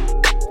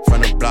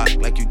 From the block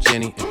like you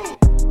Jenny.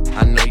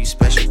 I know you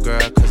special,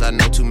 girl, cause I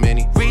know too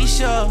many.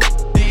 Risha,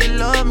 do you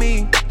love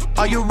me?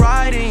 Are you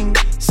riding?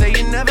 Say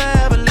you never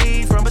ever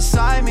leave from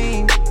beside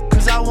me.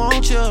 Cause I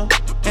want you,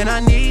 and I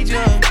need you,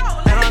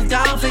 and I'm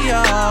down for you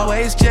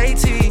always.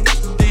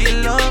 JT, do you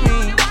love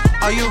me?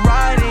 Are you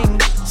riding?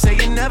 Say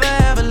you never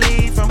ever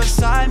leave from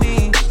beside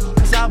me.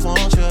 Cause I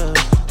want you,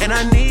 and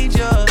I need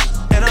you,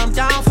 and I'm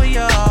down for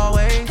you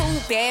always.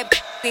 Ooh, bad.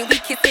 Then we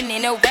kissing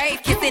in a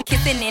wave,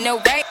 kissing in a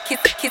wave,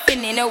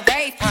 kissing in a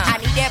wave. I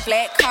need that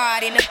black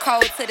card in the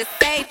code to the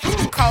safe,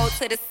 code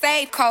to the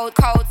safe, code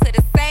to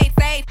the safe.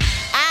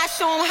 I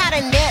show them how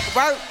to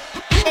network,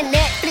 and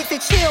Netflix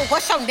and chill.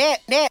 What's your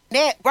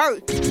net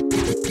worth?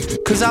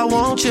 Cause I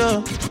want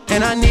you,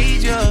 and I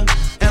need you,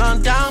 and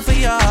I'm down for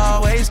you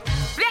always.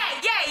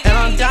 And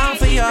I'm down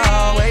for you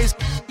always.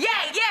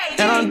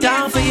 And I'm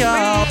down for you,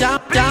 down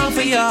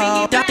for you,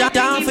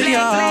 down for you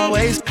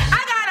always.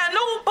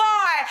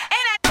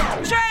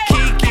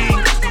 Kiki,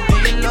 do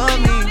you love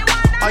me?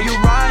 Are you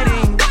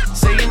riding?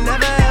 Say you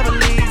never ever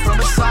leave from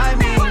beside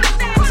me.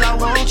 Cause I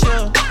want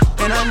you,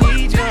 and I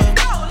need you,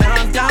 and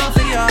I'm down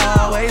for you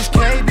always.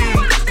 KB,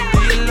 do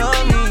you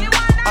love me?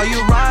 Are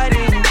you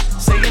riding?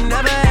 Say you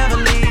never ever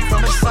leave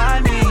from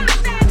beside me.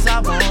 Cause I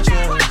want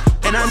you,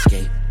 and I'm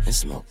skate and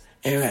smoke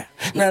and rap.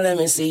 Now let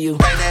me see you.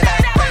 Bring that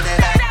back, bring that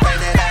back, bring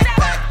that back.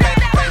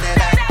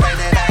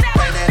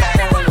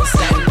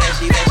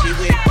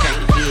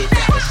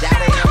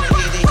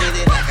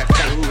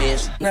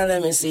 Now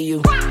let me see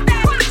you.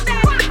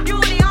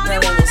 Now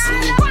let me see you.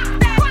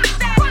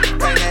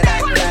 Bring that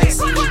back, let me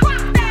see you.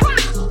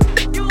 Now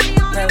let me see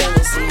you. Now let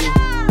me see you.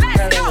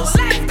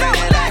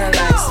 Bring that back,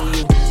 let me see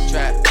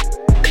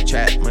you.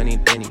 Trap money,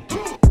 Benny.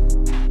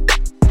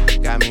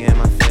 Got me in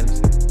my feelings.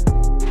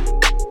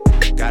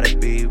 Gotta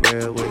be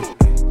real with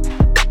it.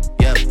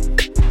 Yep.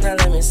 Now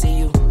let me see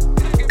you.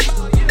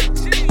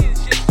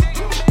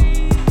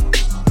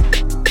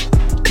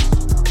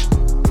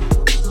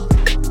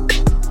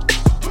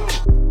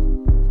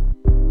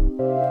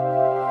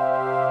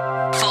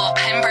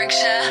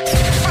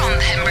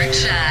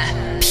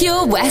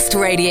 Pure West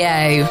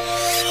Radio.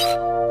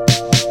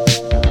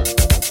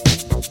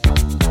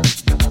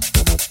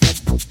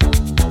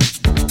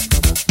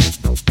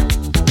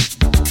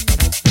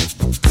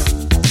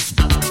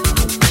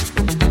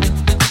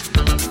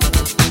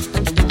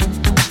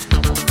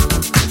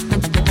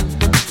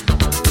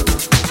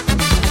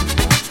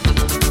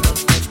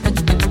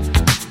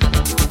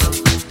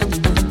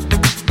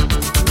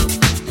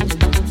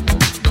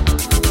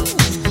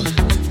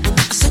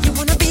 I said you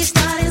wanna be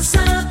starting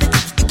something.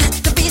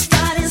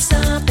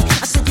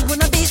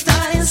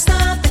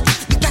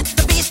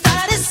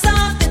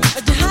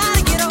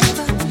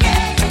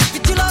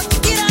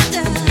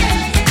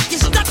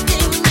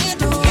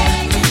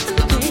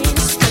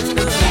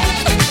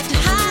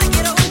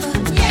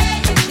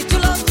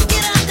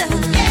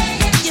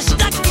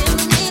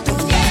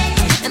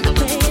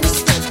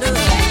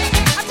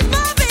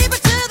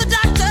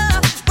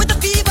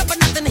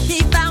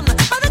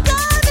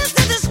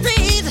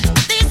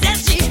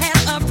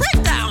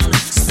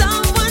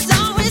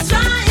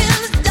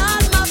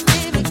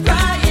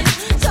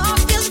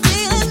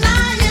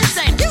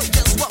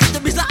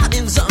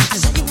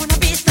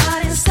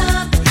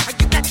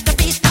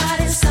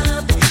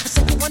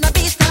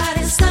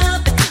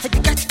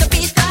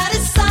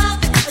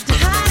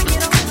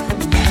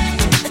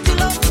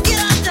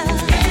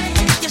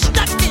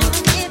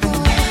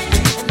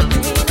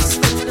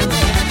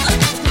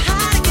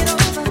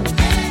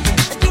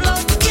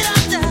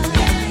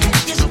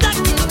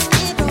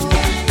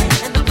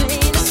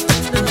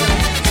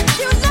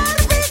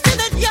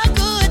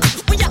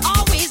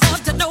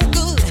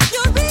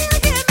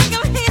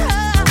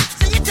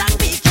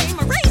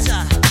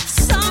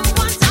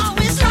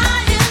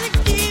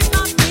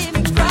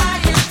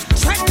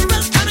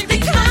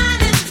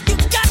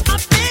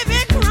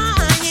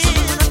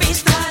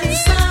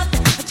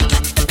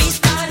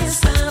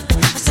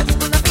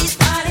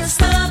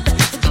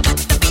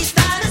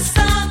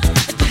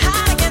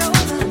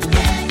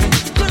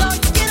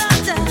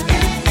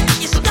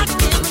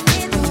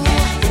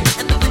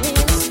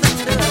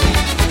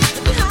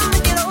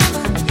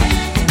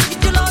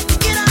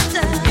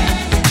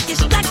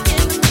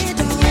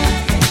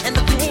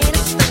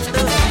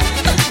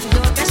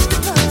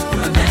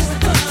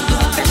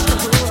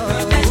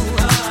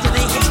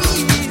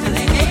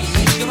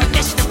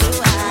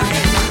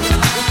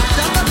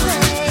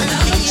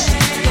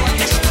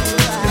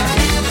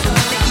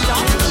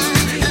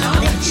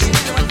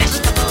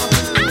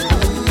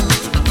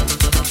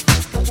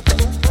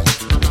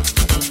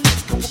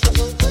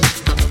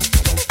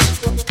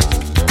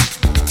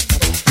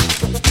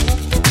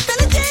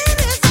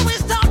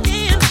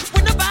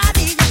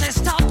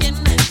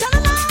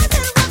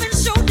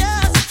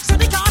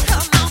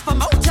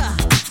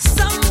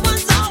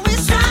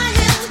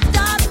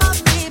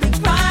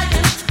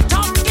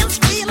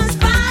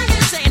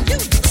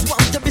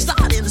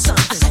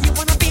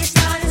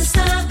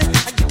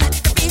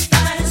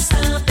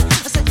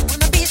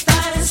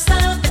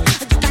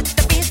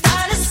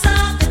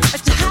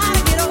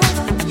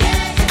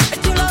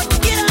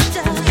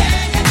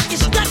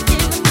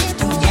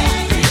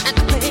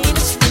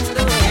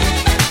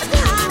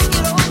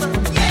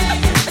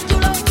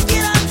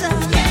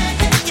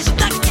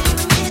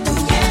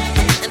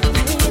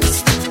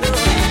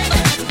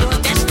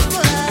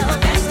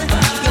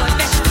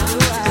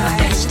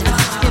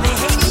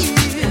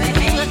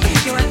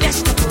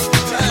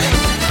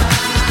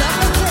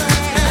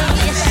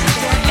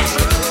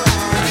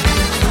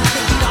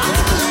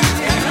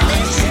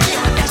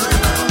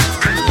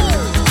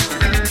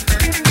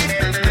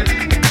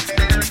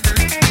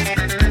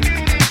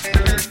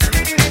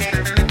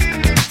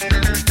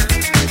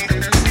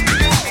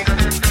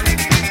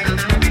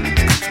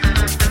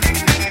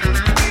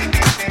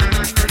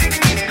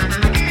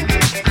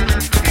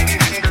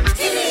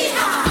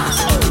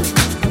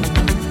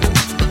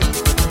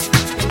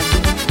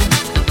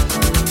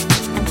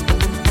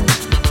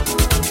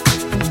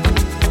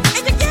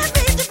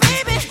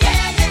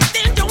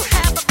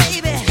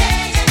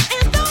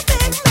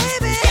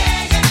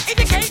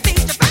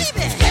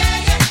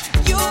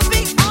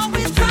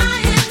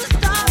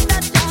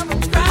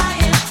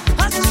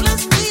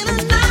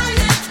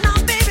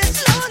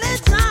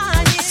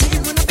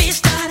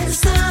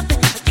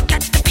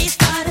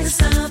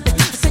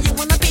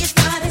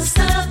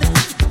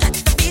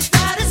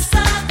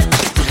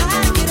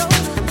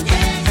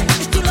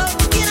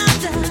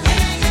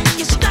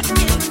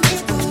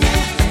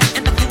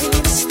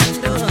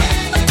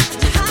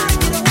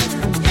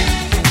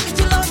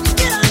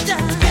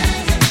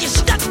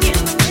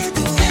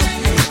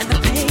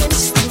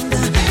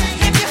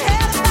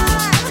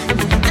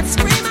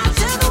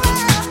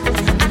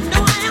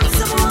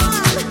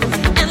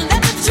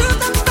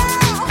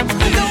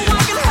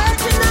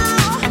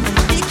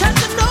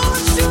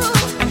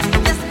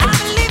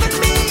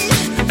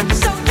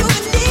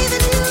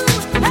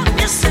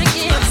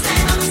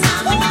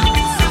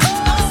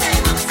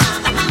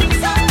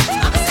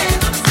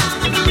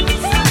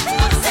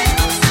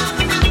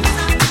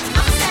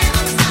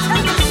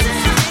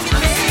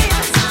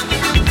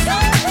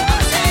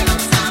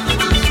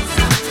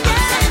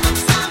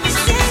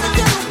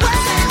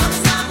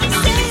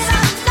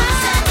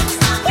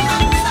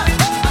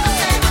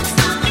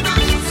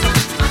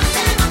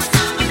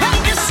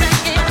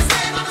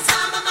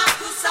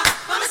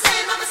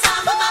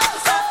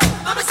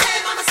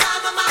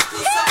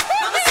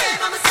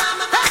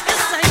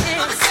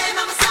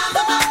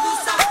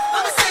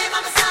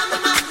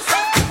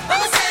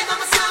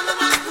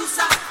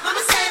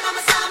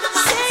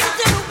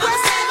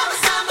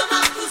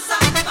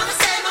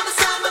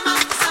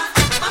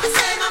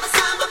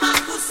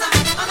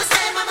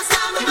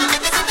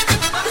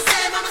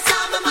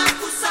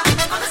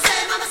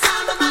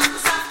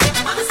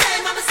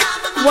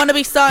 Wanna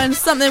be starting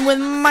something with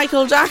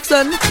Michael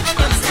Jackson.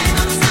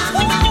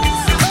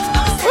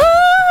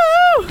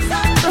 Woo!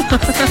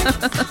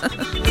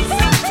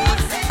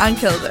 And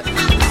killed it.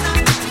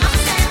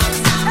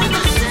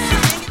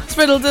 It's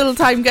riddle diddle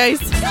time, guys.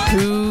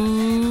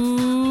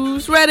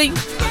 Who's ready?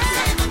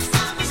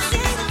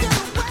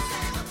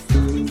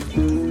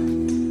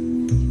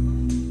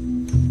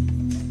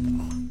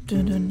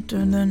 Dun dun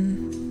dun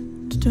dun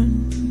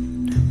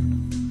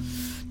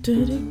dun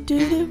dun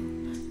dun.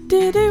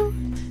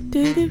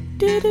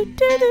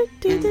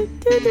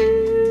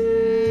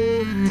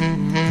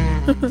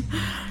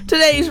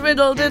 Today's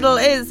riddle diddle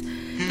is: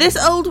 this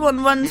old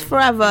one runs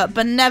forever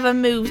but never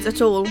moves at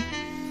all.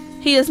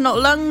 He has not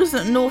lungs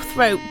nor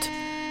throat,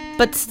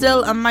 but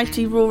still a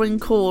mighty roaring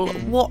call.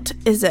 What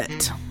is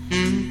it?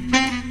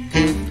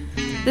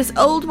 This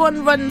old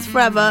one runs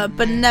forever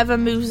but never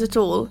moves at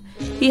all.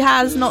 He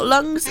has not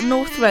lungs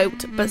nor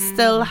throat, but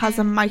still has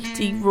a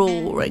mighty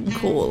roaring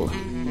call.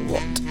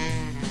 What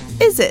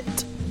is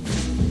it?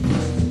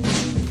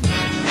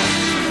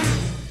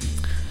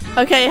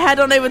 Okay, head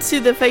on over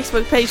to the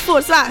Facebook page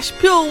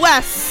 /Pure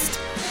West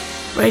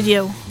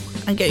Radio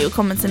and get your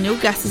comments and your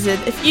guesses in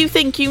if you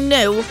think you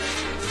know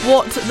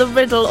what the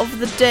riddle of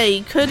the day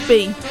could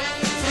be.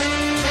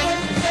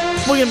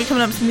 We're going to be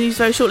coming up with some news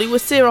very shortly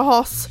with Sarah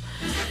Hoss.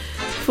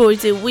 Before we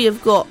do, we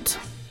have got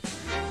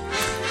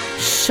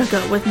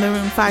Sugar with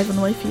Maroon 5 on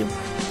the way for you.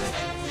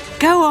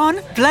 Go on,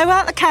 blow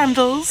out the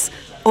candles,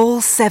 all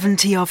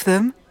 70 of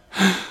them.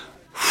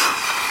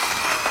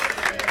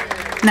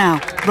 Now,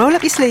 roll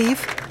up your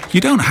sleeve. You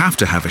don't have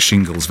to have a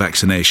shingles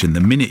vaccination the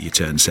minute you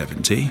turn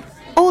 70.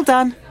 All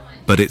done.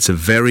 But it's a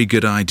very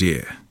good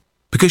idea.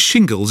 Because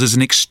shingles is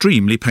an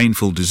extremely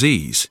painful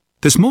disease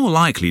that's more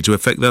likely to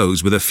affect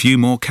those with a few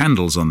more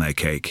candles on their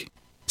cake.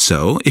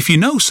 So, if you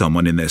know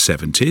someone in their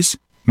 70s,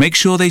 make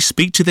sure they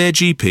speak to their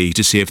GP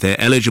to see if they're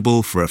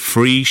eligible for a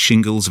free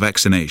shingles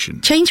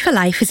vaccination. Change for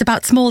Life is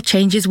about small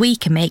changes we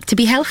can make to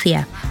be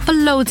healthier. For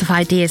loads of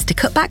ideas to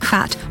cut back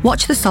fat,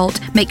 watch the salt,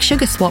 make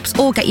sugar swaps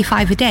or get your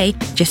 5 a day,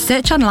 just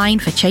search online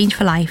for Change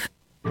for Life.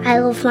 I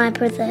love my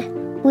brother.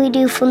 We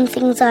do fun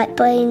things like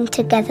playing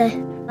together.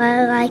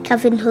 I like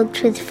having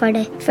hugs with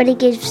Freddie. Freddie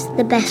gives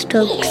the best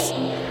hugs.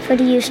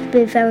 Freddie used to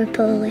be very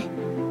poorly,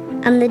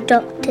 and the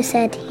doctor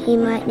said he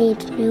might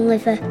need a new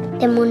liver.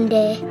 Then one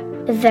day,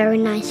 a very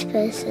nice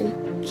person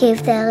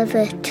gave their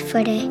liver to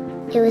Freddie.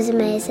 It was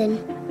amazing.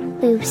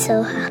 We were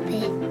so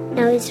happy.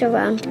 Now he's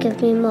around to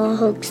give me more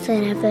hugs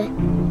than ever.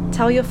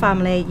 Tell your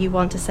family you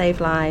want to save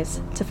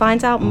lives. To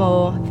find out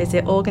more,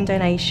 visit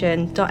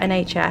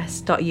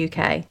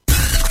organdonation.nhs.uk.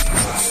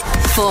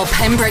 For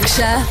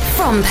Pembrokeshire,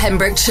 from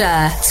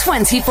Pembrokeshire,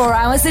 24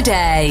 hours a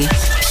day.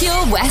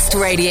 Pure West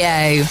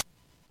Radio.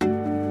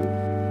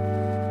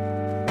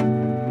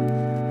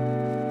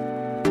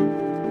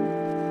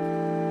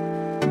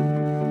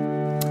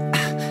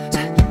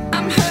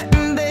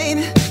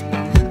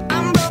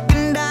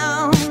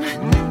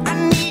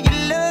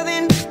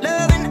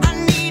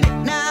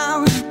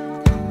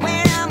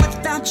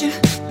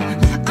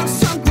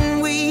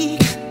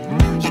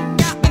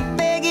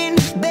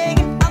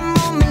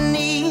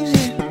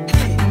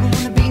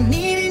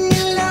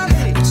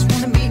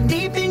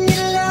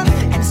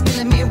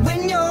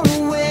 When you're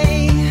away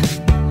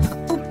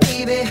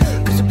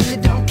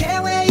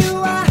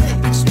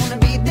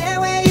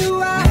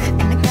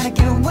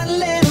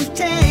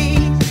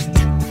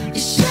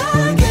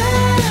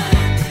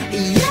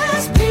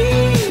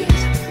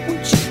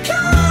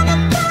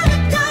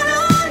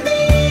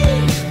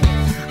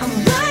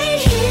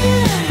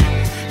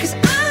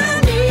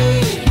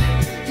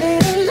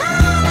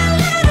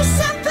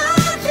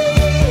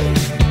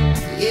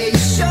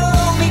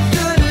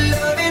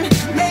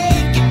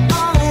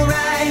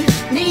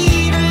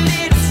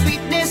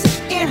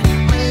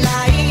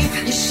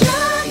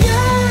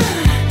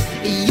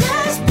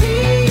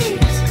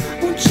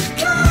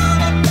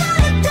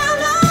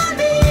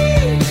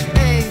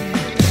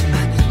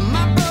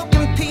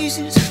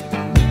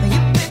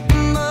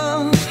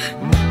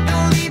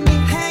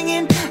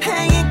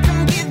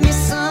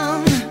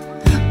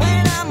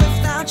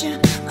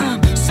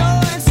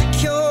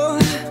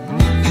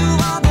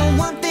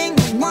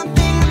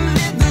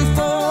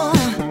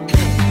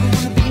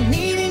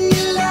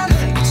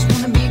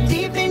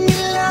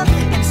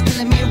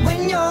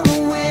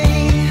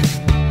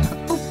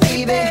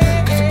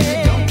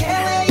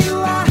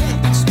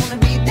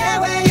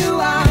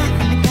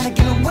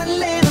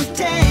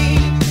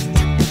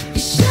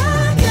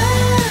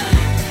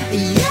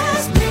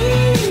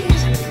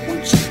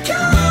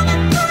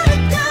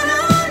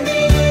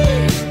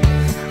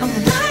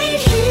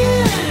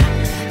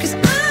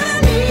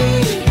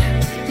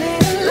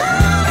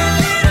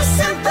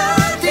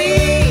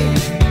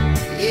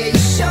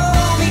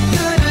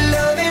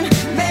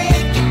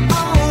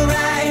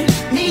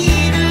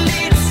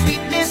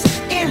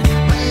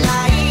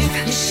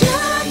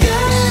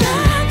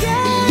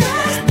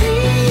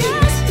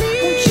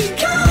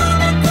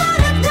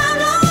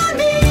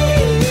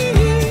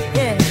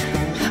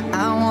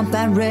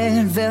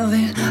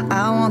velvet,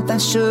 I want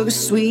that sugar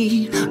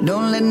sweet.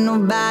 Don't let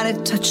nobody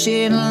touch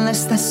it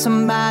unless that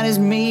somebody's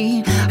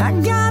me. I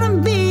gotta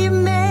be a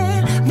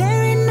man,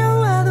 there ain't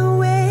no other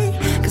way.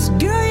 'Cause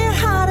girl, you're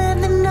hotter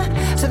than a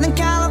Southern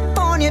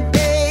California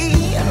day.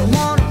 I don't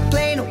wanna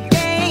play no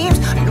games,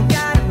 you don't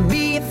gotta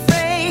be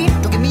afraid.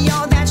 Don't give me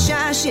all that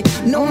shy shit,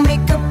 no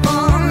makeup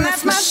on,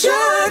 that's my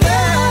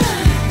sugar.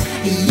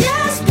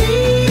 Yes,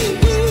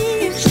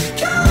 please,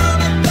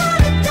 come and put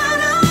it down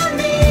on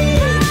me.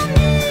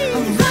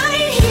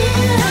 Right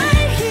here,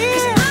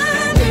 'cause I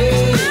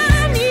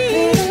need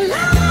a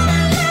love,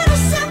 a little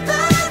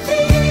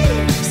sympathy.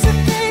 So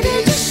baby,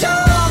 just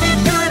show me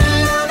good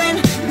loving,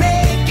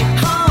 make it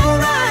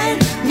alright.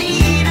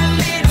 Need a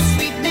little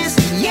sweetness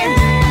in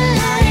my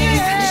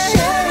life.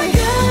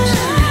 Sugar,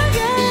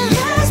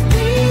 yes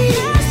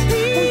please,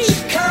 won't you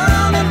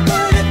come and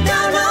put it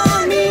down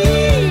on me,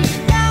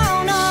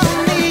 down on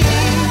me.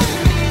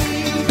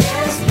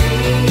 Yes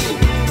please,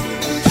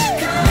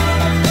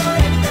 come and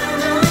put it down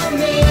on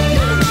me.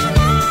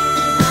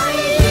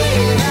 Right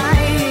here,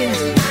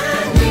 I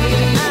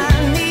need a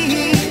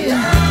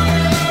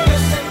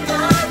little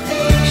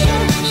sympathy.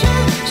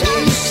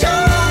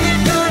 Show me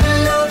good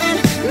loving,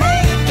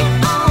 make it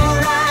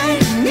alright.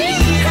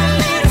 Need a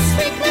little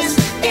sweetness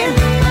in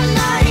my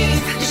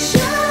life.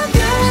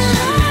 Sugar,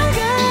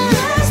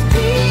 yes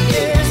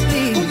please,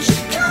 won't you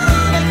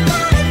come and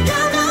put it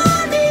down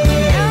on me,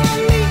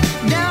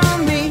 down on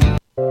me.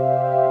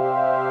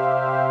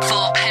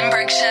 For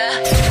Pembrokeshire,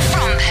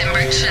 from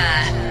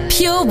Pembrokeshire,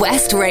 Pure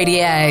West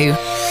Radio.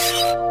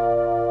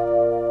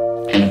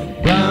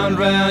 Round,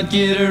 round,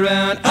 get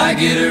around, I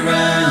get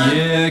around,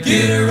 yeah,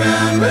 get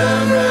around,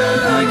 round,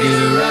 round, I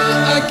get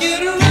around, I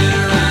get around,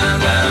 round,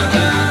 round,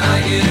 round, I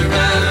get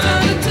around,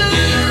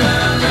 get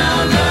around,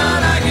 round,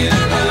 round, I get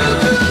around,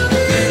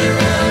 get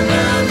around,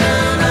 round,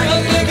 round, I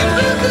get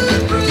around,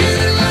 get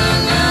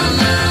around, round,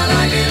 round,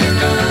 I get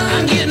around.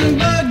 I'm getting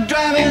bugged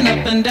driving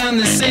up and down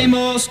the same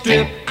old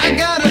strip. I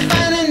gotta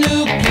find a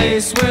new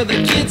place where the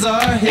kids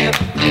are hip.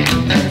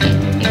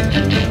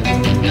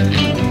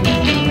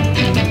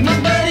 My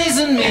buddies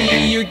and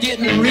me, you're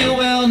getting real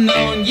well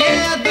known.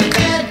 Yeah, the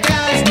bad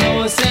guys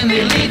know us and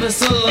they leave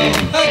us alone.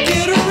 I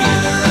get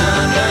around,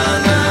 round,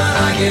 round,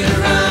 I get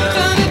around.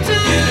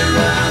 Get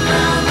around,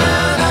 round,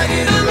 round, I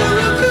get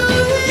around.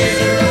 Get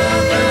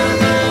around, round,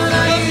 round,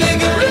 I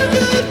get around.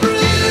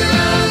 Get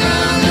around,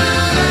 round,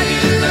 round, I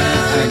get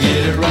around. I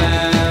get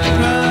around.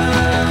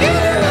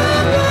 Get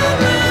around, round,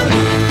 round.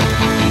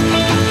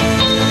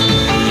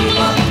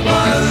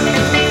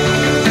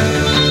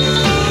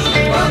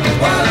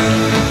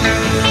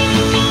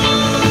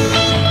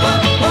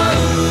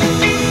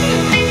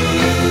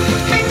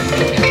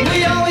 We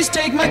always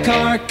take my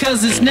car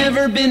 'cause it's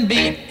never been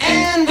beat,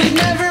 and we've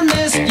never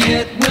missed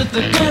yet with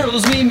the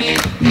girls we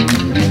meet.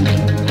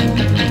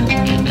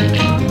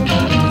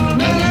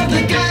 None of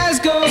the guys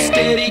go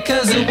steady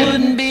 'cause it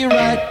wouldn't be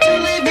right to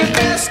leave your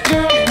best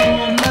girl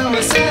home on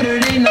a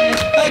Saturday night.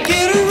 I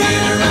get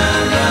around,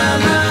 round, round,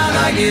 round,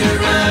 I get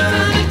around.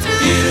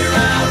 Get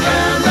around,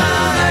 round,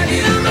 round, I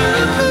get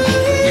around.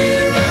 Get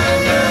around,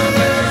 round,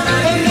 round,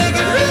 I get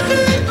around.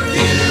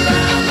 Get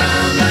around,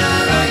 round,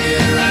 round, I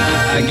get around.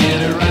 I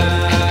get around.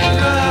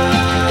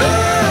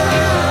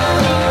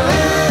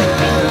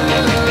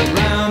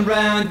 Round,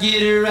 round,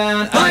 get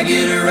around. I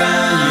get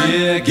around.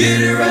 Yeah,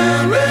 get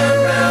around, round,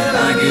 round,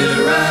 I get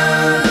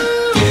around.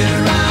 Get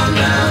around,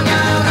 round,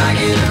 round, I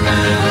get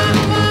around.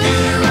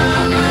 Get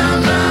around,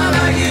 round, round,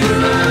 I get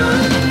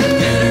around.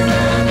 Get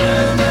around,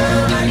 round,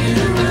 round, I get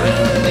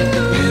around.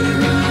 Get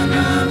around,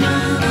 round,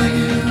 round, I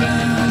get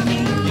around.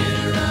 Get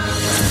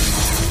around.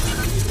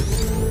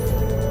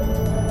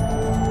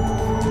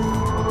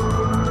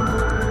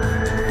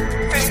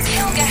 From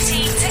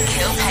Kilgetty to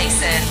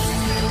Kilpayson.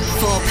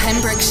 For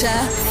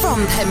Pembrokeshire, from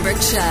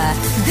Pembrokeshire,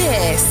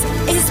 this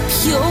is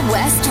Pure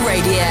West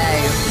Radio.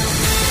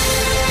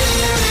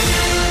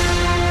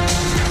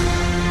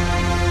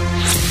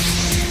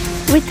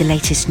 With the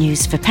latest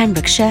news for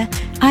Pembrokeshire,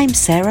 I'm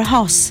Sarah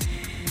Hoss.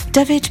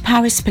 Dyfed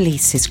Powys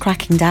Police is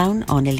cracking down on illegal